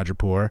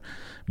Madripoor,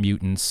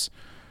 mutants,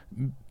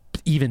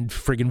 even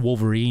friggin'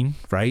 Wolverine,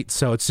 right?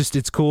 So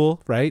it's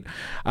cool, right?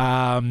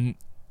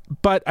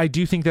 But I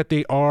do think that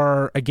they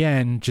are,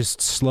 again,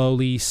 just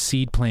slowly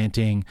seed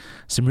planting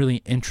some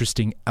really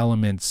interesting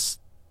elements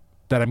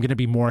that I'm going to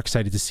be more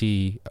excited to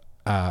see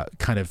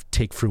kind of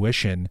take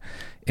fruition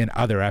in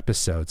other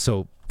episodes.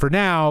 So for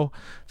now,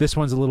 this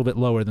one's a little bit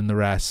lower than the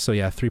rest. So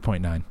yeah,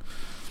 3.9.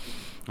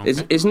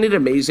 Okay. Isn't it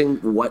amazing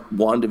what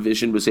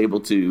WandaVision was able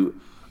to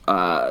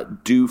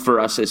do for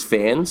us as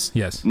fans?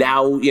 Yes.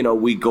 Now,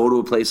 we go to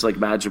a place like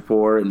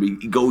Madripoor and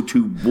we go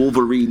to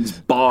Wolverine's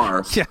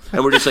bar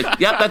and we're just like,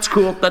 yeah, that's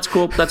cool.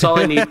 That's all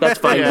I need. That's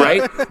fine,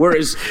 right?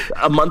 Whereas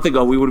a month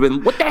ago we would have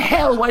been, what the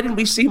hell? Why didn't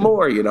we see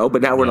more?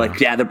 But now we're like,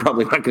 they're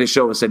probably not going to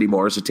show us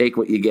anymore. So take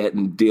what you get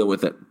and deal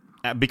with it.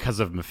 Because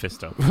of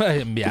Mephisto.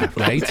 Yeah,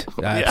 right.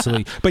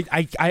 Absolutely. But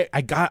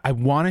I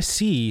want to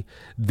see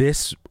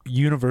this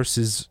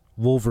universe's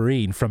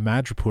Wolverine from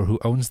Madripoor, who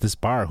owns this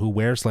bar, who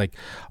wears like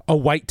a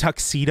white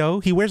tuxedo.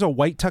 He wears a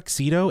white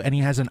tuxedo and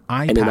he has an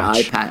eye patch. An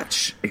eye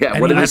patch. Yeah,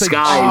 and what a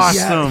disguise.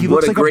 Yeah, he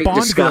looks like a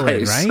Bond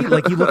villain, right?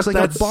 Like he looks like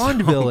a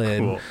Bond villain.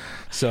 Cool.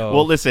 So,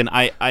 well, listen,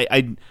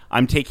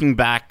 I'm taking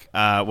back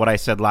what I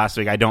said last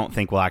week. I don't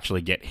think we'll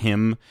actually get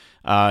him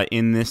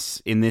in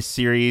this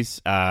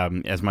series,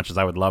 as much as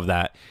I would love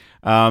that.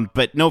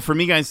 But no, for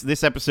me, guys,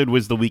 this episode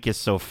was the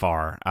weakest so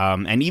far.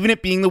 And even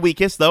it being the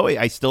weakest, though,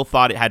 I still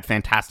thought it had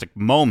fantastic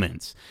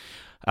moments.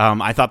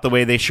 I thought the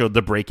way they showed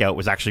the breakout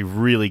was actually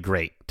really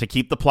great to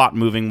keep the plot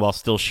moving while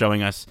still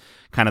showing us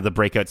kind of the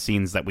breakout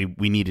scenes that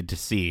we needed to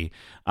see.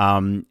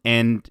 And,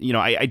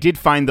 I did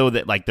find, though,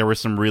 that like there were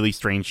some really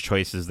strange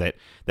choices that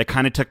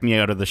kind of took me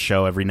out of the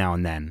show every now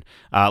and then.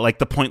 Like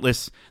the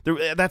pointless,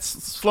 that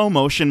slow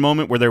motion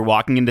moment where they're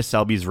walking into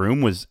Selby's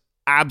room was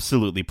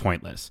absolutely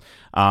pointless.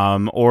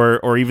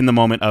 Or even the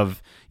moment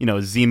of,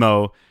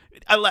 Zemo.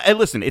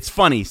 Listen, it's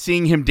funny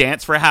seeing him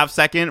dance for a half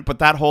second, but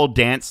that whole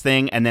dance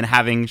thing and then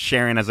having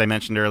Sharon, as I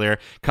mentioned earlier,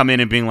 come in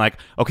and being like,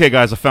 okay,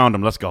 guys, I found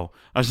him. Let's go.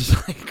 I was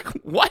just like,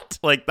 what?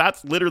 Like,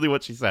 that's literally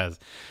what she says.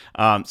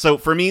 So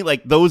for me,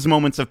 like those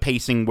moments of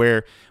pacing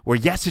where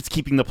yes, it's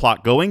keeping the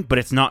plot going, but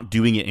it's not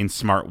doing it in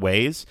smart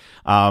ways,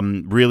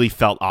 really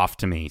felt off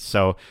to me.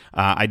 So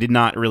I did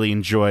not really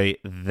enjoy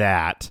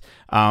that.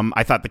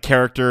 I thought the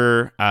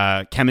character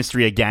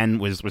chemistry again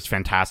was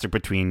fantastic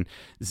between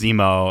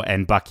Zemo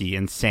and Bucky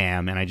and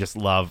Sam, and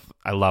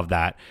I love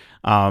that.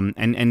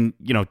 And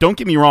don't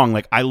get me wrong,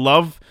 like I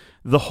love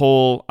the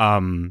whole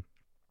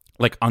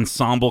like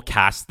ensemble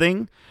cast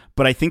thing,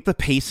 but I think the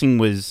pacing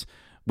was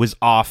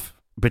off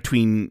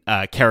between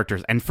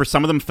characters, and for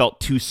some of them felt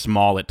too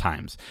small at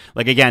times.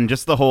 Like again,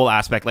 just the whole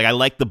aspect, like I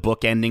like the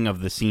book ending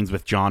of the scenes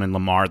with John and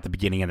Lamar at the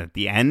beginning and at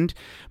the end,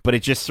 but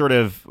it just sort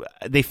of,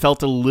 they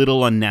felt a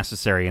little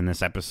unnecessary in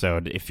this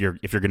episode. If you're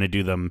gonna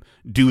do them,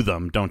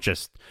 don't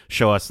just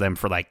show us them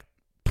for like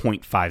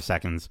 0.5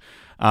 seconds.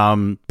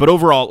 But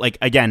overall, like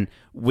again,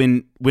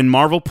 when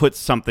Marvel puts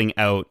something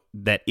out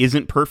that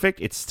isn't perfect,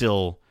 it's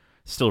still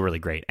really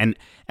great. And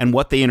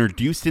what they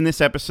introduced in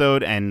this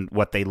episode and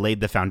what they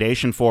laid the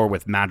foundation for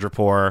with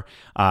Madripoor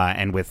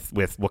and with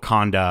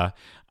Wakanda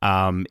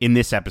in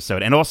this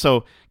episode. And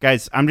also,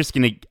 guys, I'm just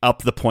going to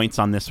up the points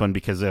on this one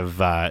because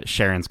of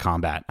Sharon's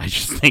combat. I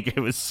just think it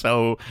was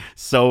so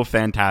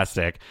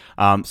fantastic.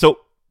 So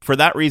for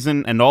that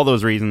reason and all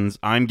those reasons,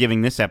 I'm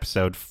giving this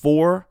episode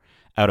 4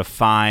 out of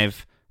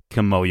 5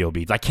 Kimoyo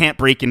beads. I can't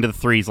break into the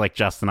 3s like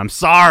Justin. I'm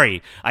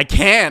sorry. I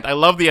can't. I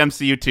love the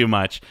MCU too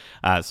much.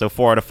 So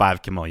 4 out of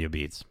 5 Kimoyo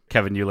beads.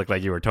 Kevin, you look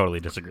like you were totally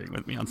disagreeing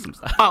with me on some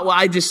stuff. Well,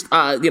 I just,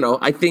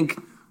 I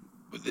think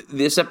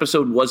this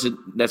episode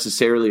wasn't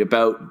necessarily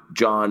about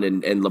John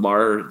and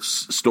Lamar's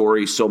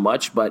story so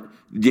much, but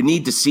you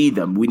need to see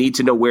them. We need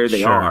to know where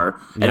they are.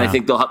 And I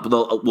think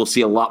we'll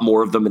see a lot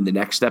more of them in the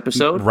next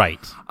episode. Right.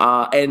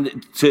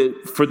 And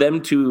for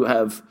them to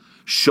have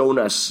shown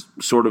us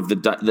sort of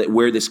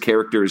where this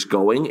character is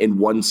going in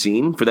one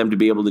scene, for them to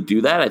be able to do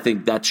that, I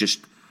think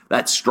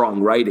that's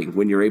strong writing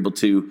when you're able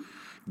to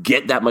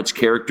get that much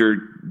character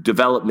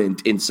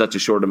development in such a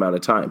short amount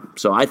of time.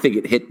 So I think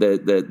it hit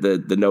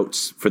the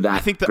notes for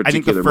that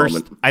particular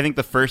moment. I think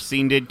the first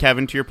scene did,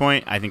 Kevin, to your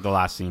point. I think the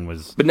last scene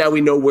was. But now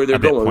we know where they're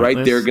going,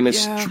 right? They're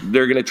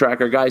gonna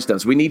track our guys down.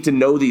 So we need to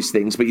know these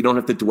things, but you don't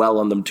have to dwell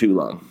on them too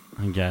long,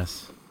 I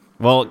guess.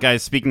 Well,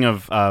 guys, speaking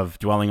of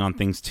dwelling on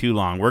things too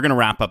long, we're going to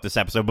wrap up this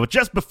episode. But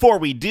just before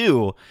we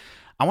do,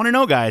 I want to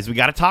know, guys, we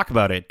got to talk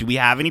about it. Do we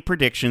have any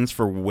predictions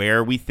for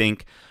where we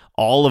think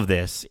all of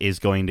this is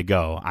going to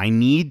go? I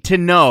need to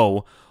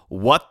know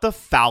what the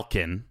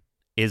Falcon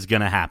is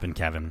going to happen,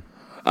 Kevin.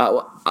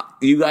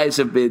 You guys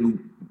have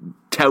been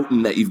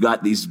touting that you've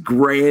got these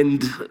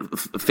grand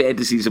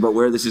fantasies about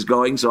where this is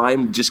going, so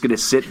I'm just going to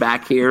sit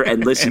back here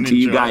and listen to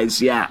you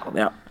guys. Yeah.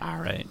 All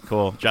right,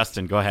 cool.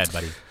 Justin, go ahead,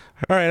 buddy.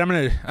 All right, I'm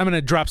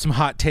gonna drop some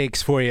hot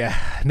takes for you.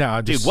 No,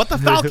 I'm just, dude, what the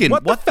Falcon?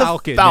 what the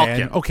Falcon?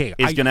 Man, okay,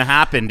 is gonna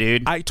happen,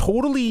 dude. I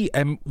totally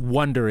am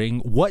wondering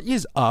what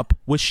is up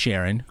with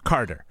Sharon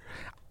Carter.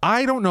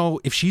 I don't know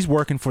if she's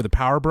working for the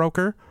power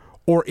broker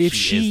or if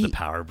she is the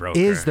power broker.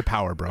 Is the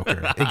power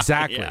broker.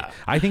 Exactly. Yeah.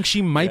 I think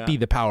she might be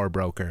the power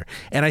broker.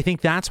 And I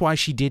think that's why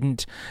she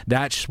didn't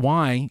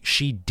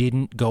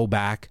go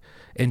back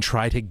and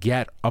try to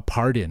get a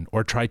pardon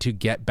or try to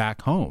get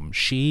back home.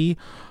 She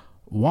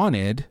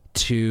wanted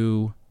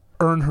to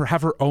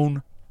have her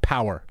own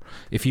power,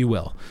 if you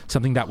will.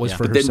 Something that was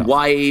for but herself.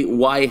 Then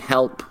why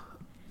help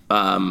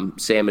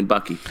Sam and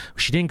Bucky?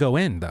 She didn't go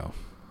in though.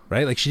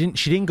 Right? Like she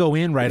didn't go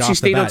in right off the bat. She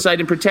stayed outside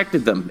and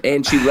protected them,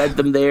 and she led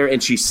them there,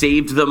 and she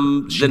saved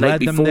them the night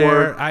before.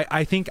 There.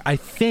 I think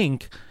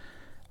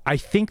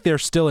they're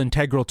still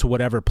integral to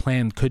whatever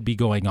plan could be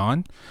going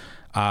on,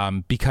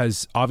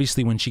 because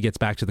obviously when she gets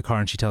back to the car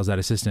and she tells that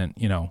assistant,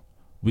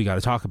 we got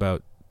to talk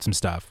about some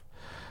stuff.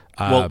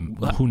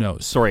 Who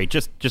knows? Sorry,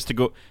 just to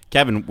go,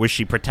 Kevin, was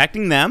she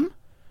protecting them,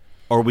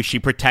 or was she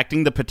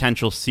protecting the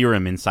potential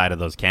serum inside of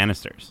those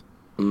canisters?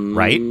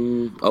 Right?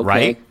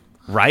 Okay.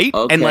 Right?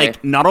 Okay. And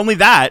like not only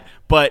that,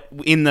 but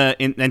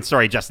and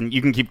sorry, Justin,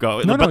 you can keep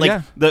going.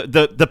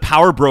 The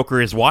power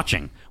broker is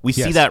watching. We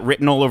see that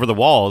written all over the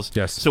walls.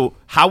 Yes. So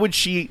how would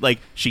she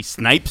she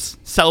snipes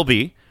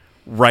Selby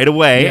right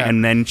away,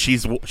 and then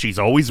she's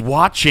always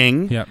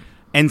watching. Yeah.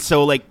 And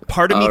so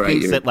part of me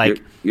thinks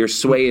that you're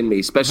swaying me,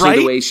 especially right?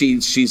 the way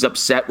she's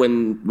upset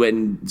when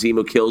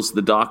Zemo kills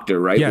the doctor,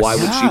 right? Yes. Why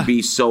would she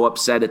be so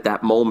upset at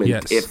that moment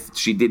Yes. if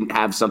she didn't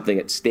have something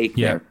at stake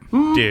there?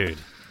 Dude.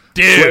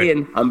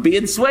 Swaying. I'm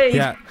being swayed.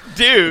 Yeah.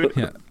 Dude.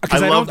 Yeah.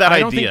 I love that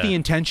idea. I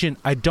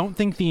don't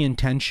think the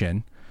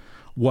intention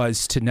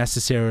was to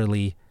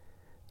necessarily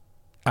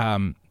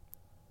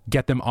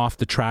get them off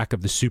the track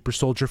of the super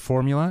soldier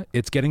formula.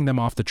 It's getting them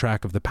off the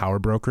track of the power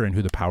broker and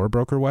who the power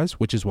broker was,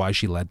 which is why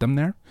she led them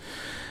there.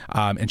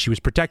 And she was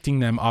protecting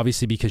them,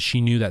 obviously, because she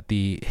knew that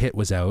the hit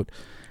was out.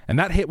 And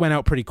that hit went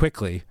out pretty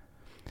quickly.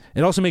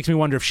 It also makes me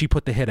wonder if she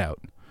put the hit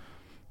out.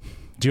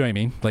 Do you know what I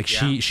mean? Like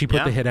she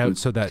put the hit out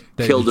so that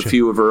killed a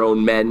few of her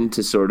own men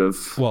to sort of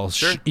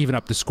even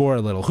up the score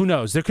a little. Who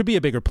knows? There could be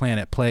a bigger plan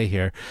at play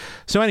here.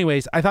 So,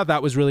 anyways, I thought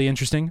that was really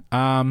interesting.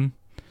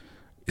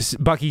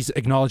 Bucky's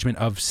acknowledgement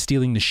of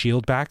stealing the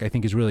shield back, I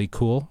think, is really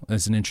cool.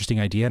 It's an interesting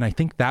idea, and I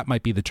think that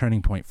might be the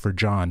turning point for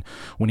John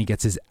when he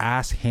gets his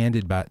ass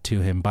handed back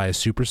to him by a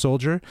super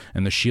soldier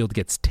and the shield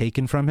gets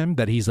taken from him,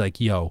 that he's like,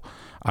 yo,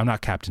 I'm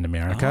not Captain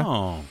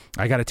America.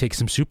 I got to take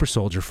some super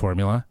soldier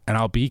formula and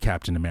I'll be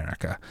Captain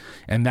America.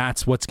 And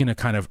that's what's going to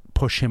kind of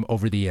push him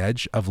over the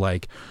edge of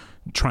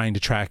trying to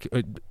track,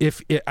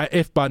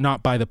 if but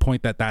not by the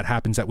point that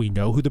happens, that we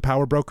know who the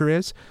power broker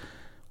is,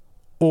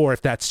 or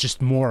if that's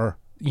just more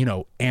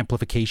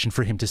amplification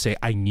for him to say,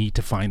 I need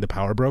to find the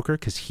power broker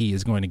because he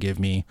is going to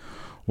give me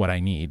what I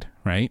need,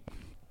 right?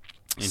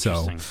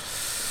 Interesting.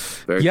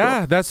 Very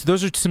cool.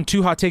 Those are some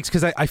two hot takes,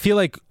 because I feel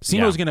like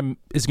Zemo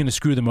is gonna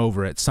screw them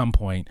over at some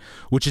point,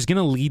 which is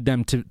gonna lead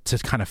them to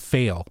kind of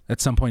fail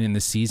at some point in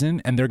this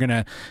season, and they're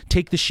gonna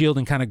take the shield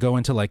and kind of go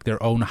into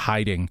their own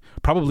hiding,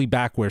 probably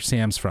back where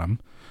Sam's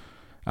from.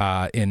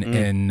 In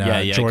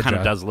Georgia. It kind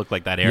of does look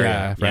like that area.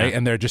 Yeah, right.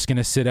 And they're just going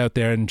to sit out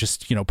there and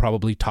just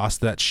probably toss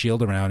that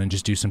shield around and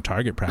just do some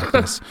target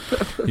practice.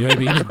 You know what I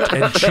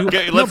mean? And shoot.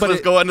 Okay,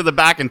 let's go into the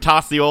back and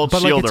toss the old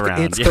shield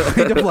around.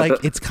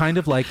 It's kind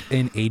of like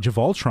in Age of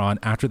Ultron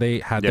after they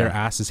had their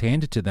asses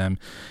handed to them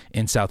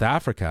in South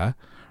Africa,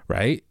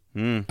 right?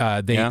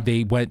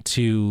 They went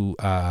to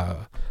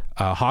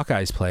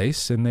Hawkeye's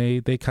place, and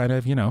they kind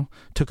of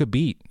took a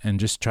beat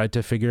and just tried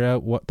to figure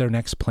out what their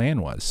next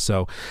plan was.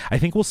 So I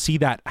think we'll see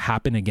that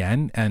happen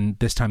again, and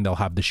this time they'll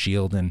have the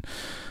shield, and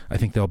I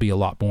think there'll be a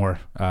lot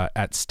more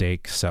at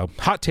stake. So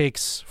hot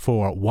takes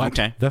for what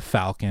the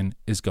Falcon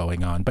is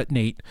going on. But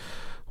Nate,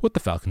 what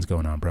the Falcon's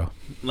going on, bro?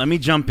 Let me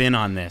jump in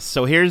on this.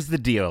 So here's the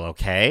deal,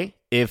 okay?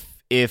 If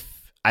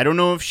I don't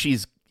know if she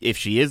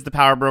is the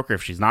power broker,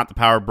 if she's not the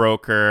power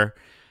broker,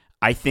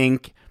 I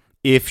think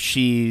if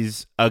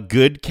she's a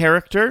good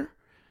character,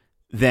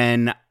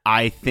 then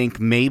I think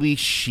maybe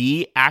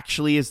she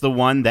actually is the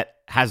one that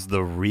has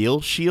the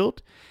real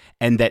shield,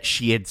 and that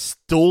she had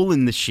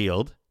stolen the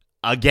shield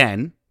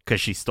again, because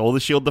she stole the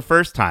shield the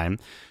first time.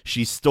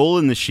 She's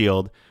stolen the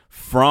shield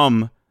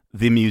from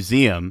the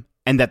museum,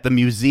 and that the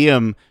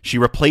museum, she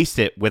replaced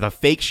it with a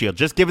fake shield,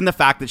 just given the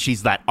fact that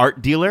she's that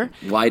art dealer.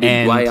 Why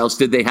else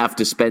did they have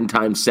to spend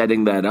time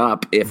setting that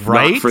up if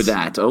not for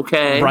that?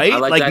 Okay. Right?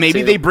 Like maybe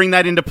too. they bring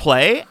that into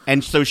play,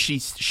 and so she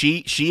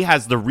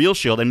has the real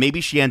shield, and maybe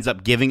she ends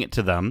up giving it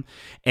to them,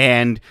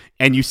 and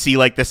you see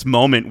this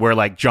moment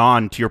where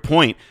John, to your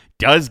point,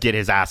 does get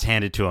his ass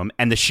handed to him,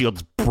 and the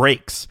shield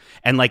breaks,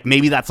 and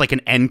maybe that's an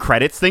end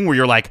credits thing where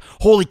you're like,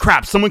 holy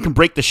crap, someone can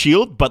break the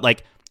shield,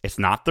 but it's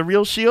not the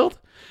real shield.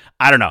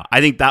 I don't know. I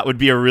think that would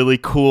be a really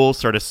cool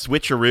sort of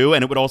switcheroo,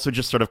 and it would also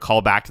just sort of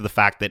call back to the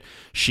fact that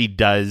she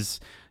does,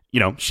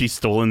 she's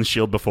stolen the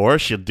shield before.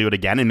 She'll do it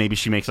again, and maybe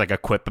she makes a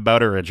quip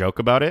about it or a joke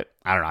about it.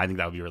 I don't know. I think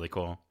that would be really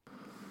cool.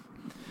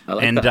 I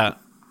like that.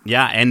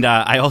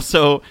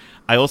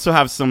 I also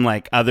have some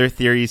like other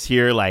theories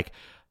here. Like,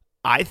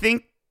 I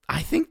think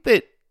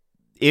that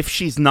if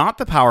she's not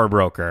the power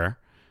broker,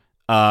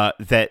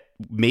 that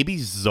maybe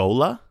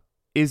Zola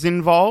is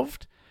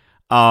involved.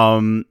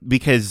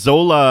 Because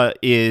Zola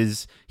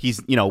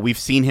we've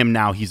seen him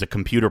now. He's a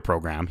computer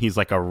program. He's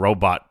like a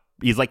robot.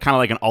 He's like kind of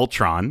like an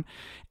Ultron.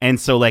 And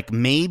so like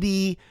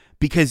maybe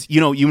because,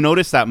 you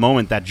notice that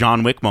moment, that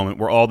John Wick moment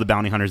where all the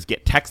bounty hunters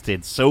get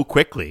texted so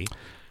quickly.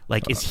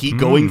 Like, is he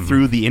going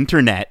through the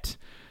internet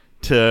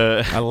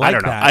to... I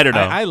don't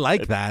know. I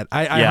like that.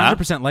 I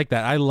 100% like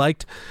that. I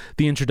liked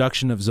the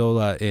introduction of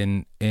Zola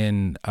in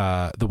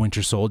The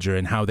Winter Soldier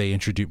and how they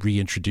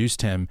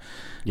reintroduced him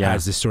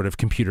as this sort of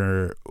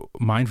computer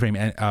mindframe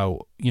and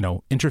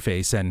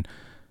interface. And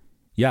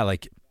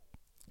like,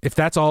 if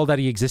that's all that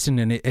he existed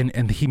in,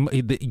 and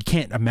you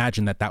can't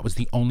imagine that was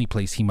the only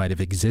place he might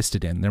have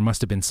existed in. There must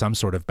have been some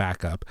sort of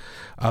backup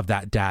of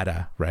that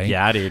data, right?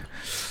 Yeah, dude.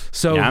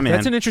 So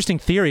that's an interesting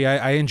theory.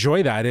 I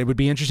enjoy that. It would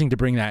be interesting to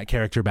bring that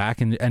character back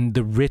and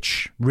the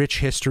rich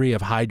history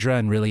of Hydra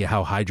and really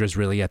how Hydra's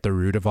really at the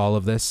root of all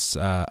of this.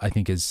 I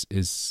think is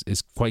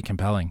quite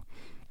compelling.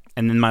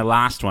 And then my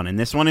last one, and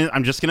this one is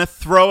I'm just gonna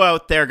throw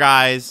out there,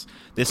 guys.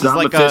 This is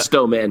like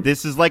Mephisto, man.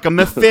 This is like a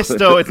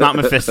Mephisto. It's not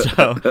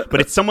Mephisto,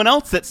 but it's someone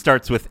else that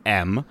starts with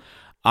M.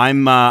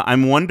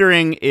 I'm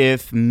wondering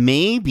if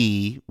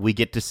maybe we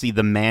get to see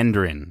the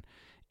Mandarin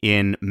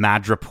in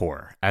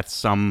Madripoor at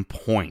some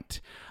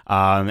point,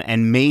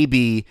 and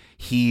maybe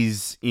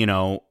he's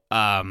we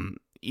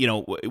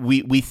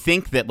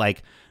think that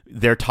like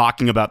they're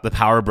talking about the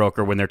power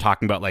broker when they're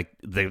talking about like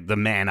the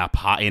man up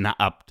high in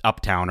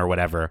uptown or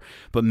whatever,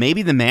 but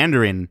maybe the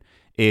Mandarin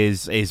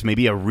is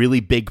maybe a really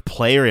big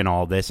player in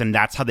all this, and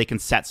that's how they can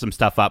set some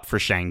stuff up for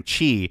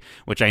Shang-Chi,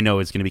 which I know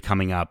is going to be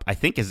coming up. I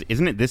think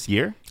isn't it this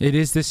year? It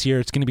is this year.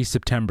 It's going to be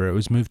September. It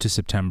was moved to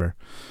September.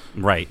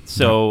 Right.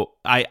 So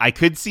I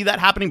could see that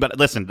happening, but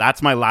listen,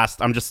 that's my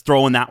last. I'm just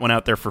throwing that one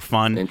out there for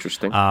fun.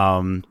 Interesting.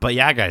 But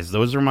yeah, guys,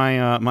 those are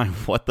my my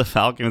what the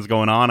Falcon is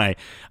going on. I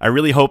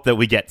really hope that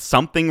we get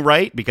something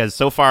right, because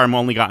so far I'm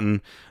only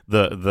gotten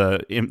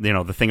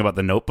the thing about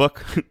the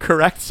notebook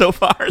correct so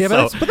far. Yeah,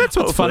 but that's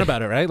what's fun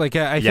about it, right? Like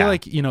I feel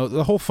like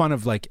the whole fun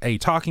of like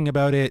talking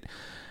about it,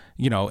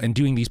 and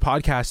doing these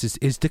podcasts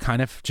is to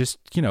kind of just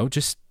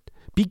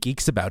be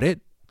geeks about it.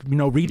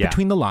 Read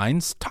between the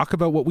lines, talk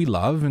about what we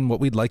love and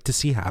what we'd like to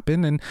see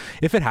happen. And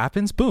if it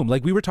happens, boom.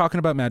 Like we were talking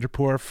about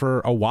Madripoor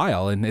for a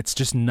while, and it's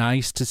just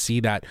nice to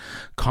see that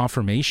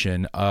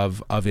confirmation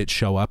of it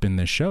show up in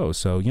this show.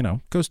 So,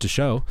 goes to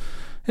show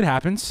it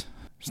happens.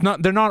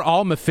 They're not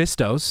all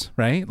Mephistos,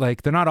 right?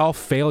 Like they're not all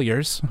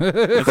failures.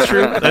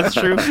 That's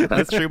true.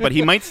 But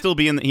he might still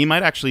be he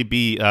might actually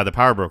be the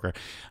power broker.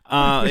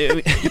 Well,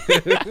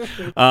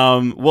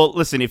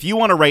 listen, if you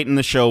want to write in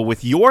the show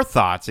with your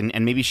thoughts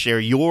and maybe share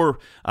your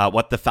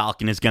what the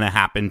Falcon is going to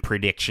happen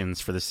predictions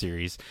for the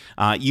series,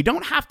 you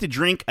don't have to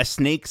drink a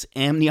snake's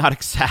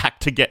amniotic sac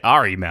to get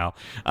our email.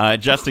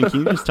 Justin,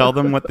 can you just tell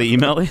them what the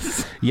email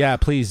is? Yeah,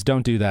 please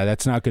don't do that.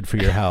 That's not good for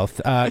your health.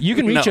 You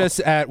can reach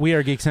us at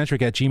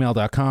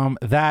wearegeekcentric@gmail.com.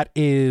 That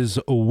is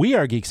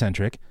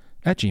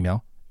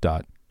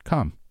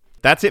wearegeekcentric@gmail.com.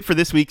 That's it for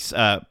this week's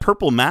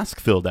purple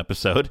mask-filled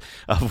episode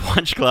of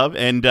Watch Club.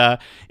 And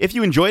if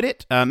you enjoyed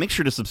it, make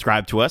sure to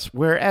subscribe to us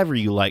wherever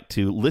you like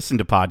to listen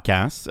to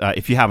podcasts,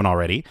 if you haven't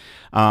already.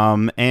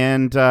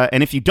 And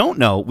if you don't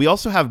know, we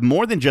also have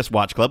more than just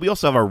Watch Club. We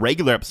also have our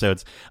regular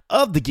episodes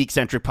of the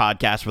Geekcentric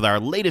podcast, with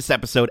our latest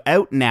episode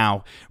out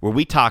now, where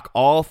we talk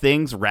all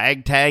things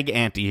ragtag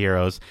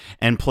antiheroes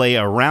and play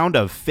a round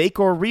of fake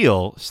or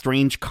real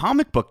strange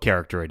comic book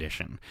character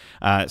edition.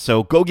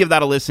 So go give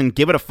that a listen.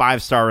 Give it a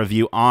 5-star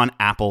review on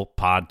Apple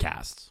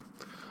Podcasts.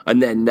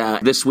 And then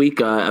this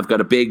week, I've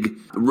got a big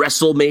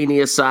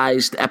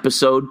WrestleMania-sized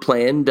episode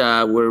planned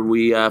where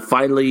we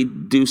finally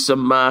do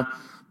some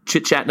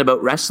chit-chatting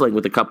about wrestling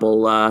with a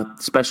couple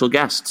special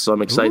guests. So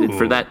I'm excited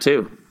for that,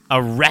 too.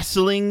 A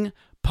wrestling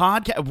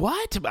podcast?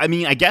 What? I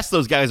mean, I guess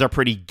those guys are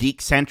pretty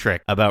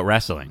geek-centric about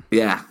wrestling.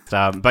 Yeah.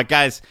 But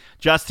guys,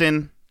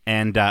 Justin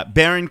and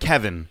Baron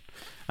Kevin,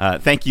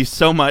 thank you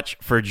so much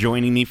for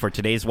joining me for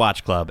today's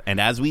Watch Club.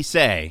 And as we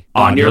say,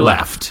 on your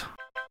left.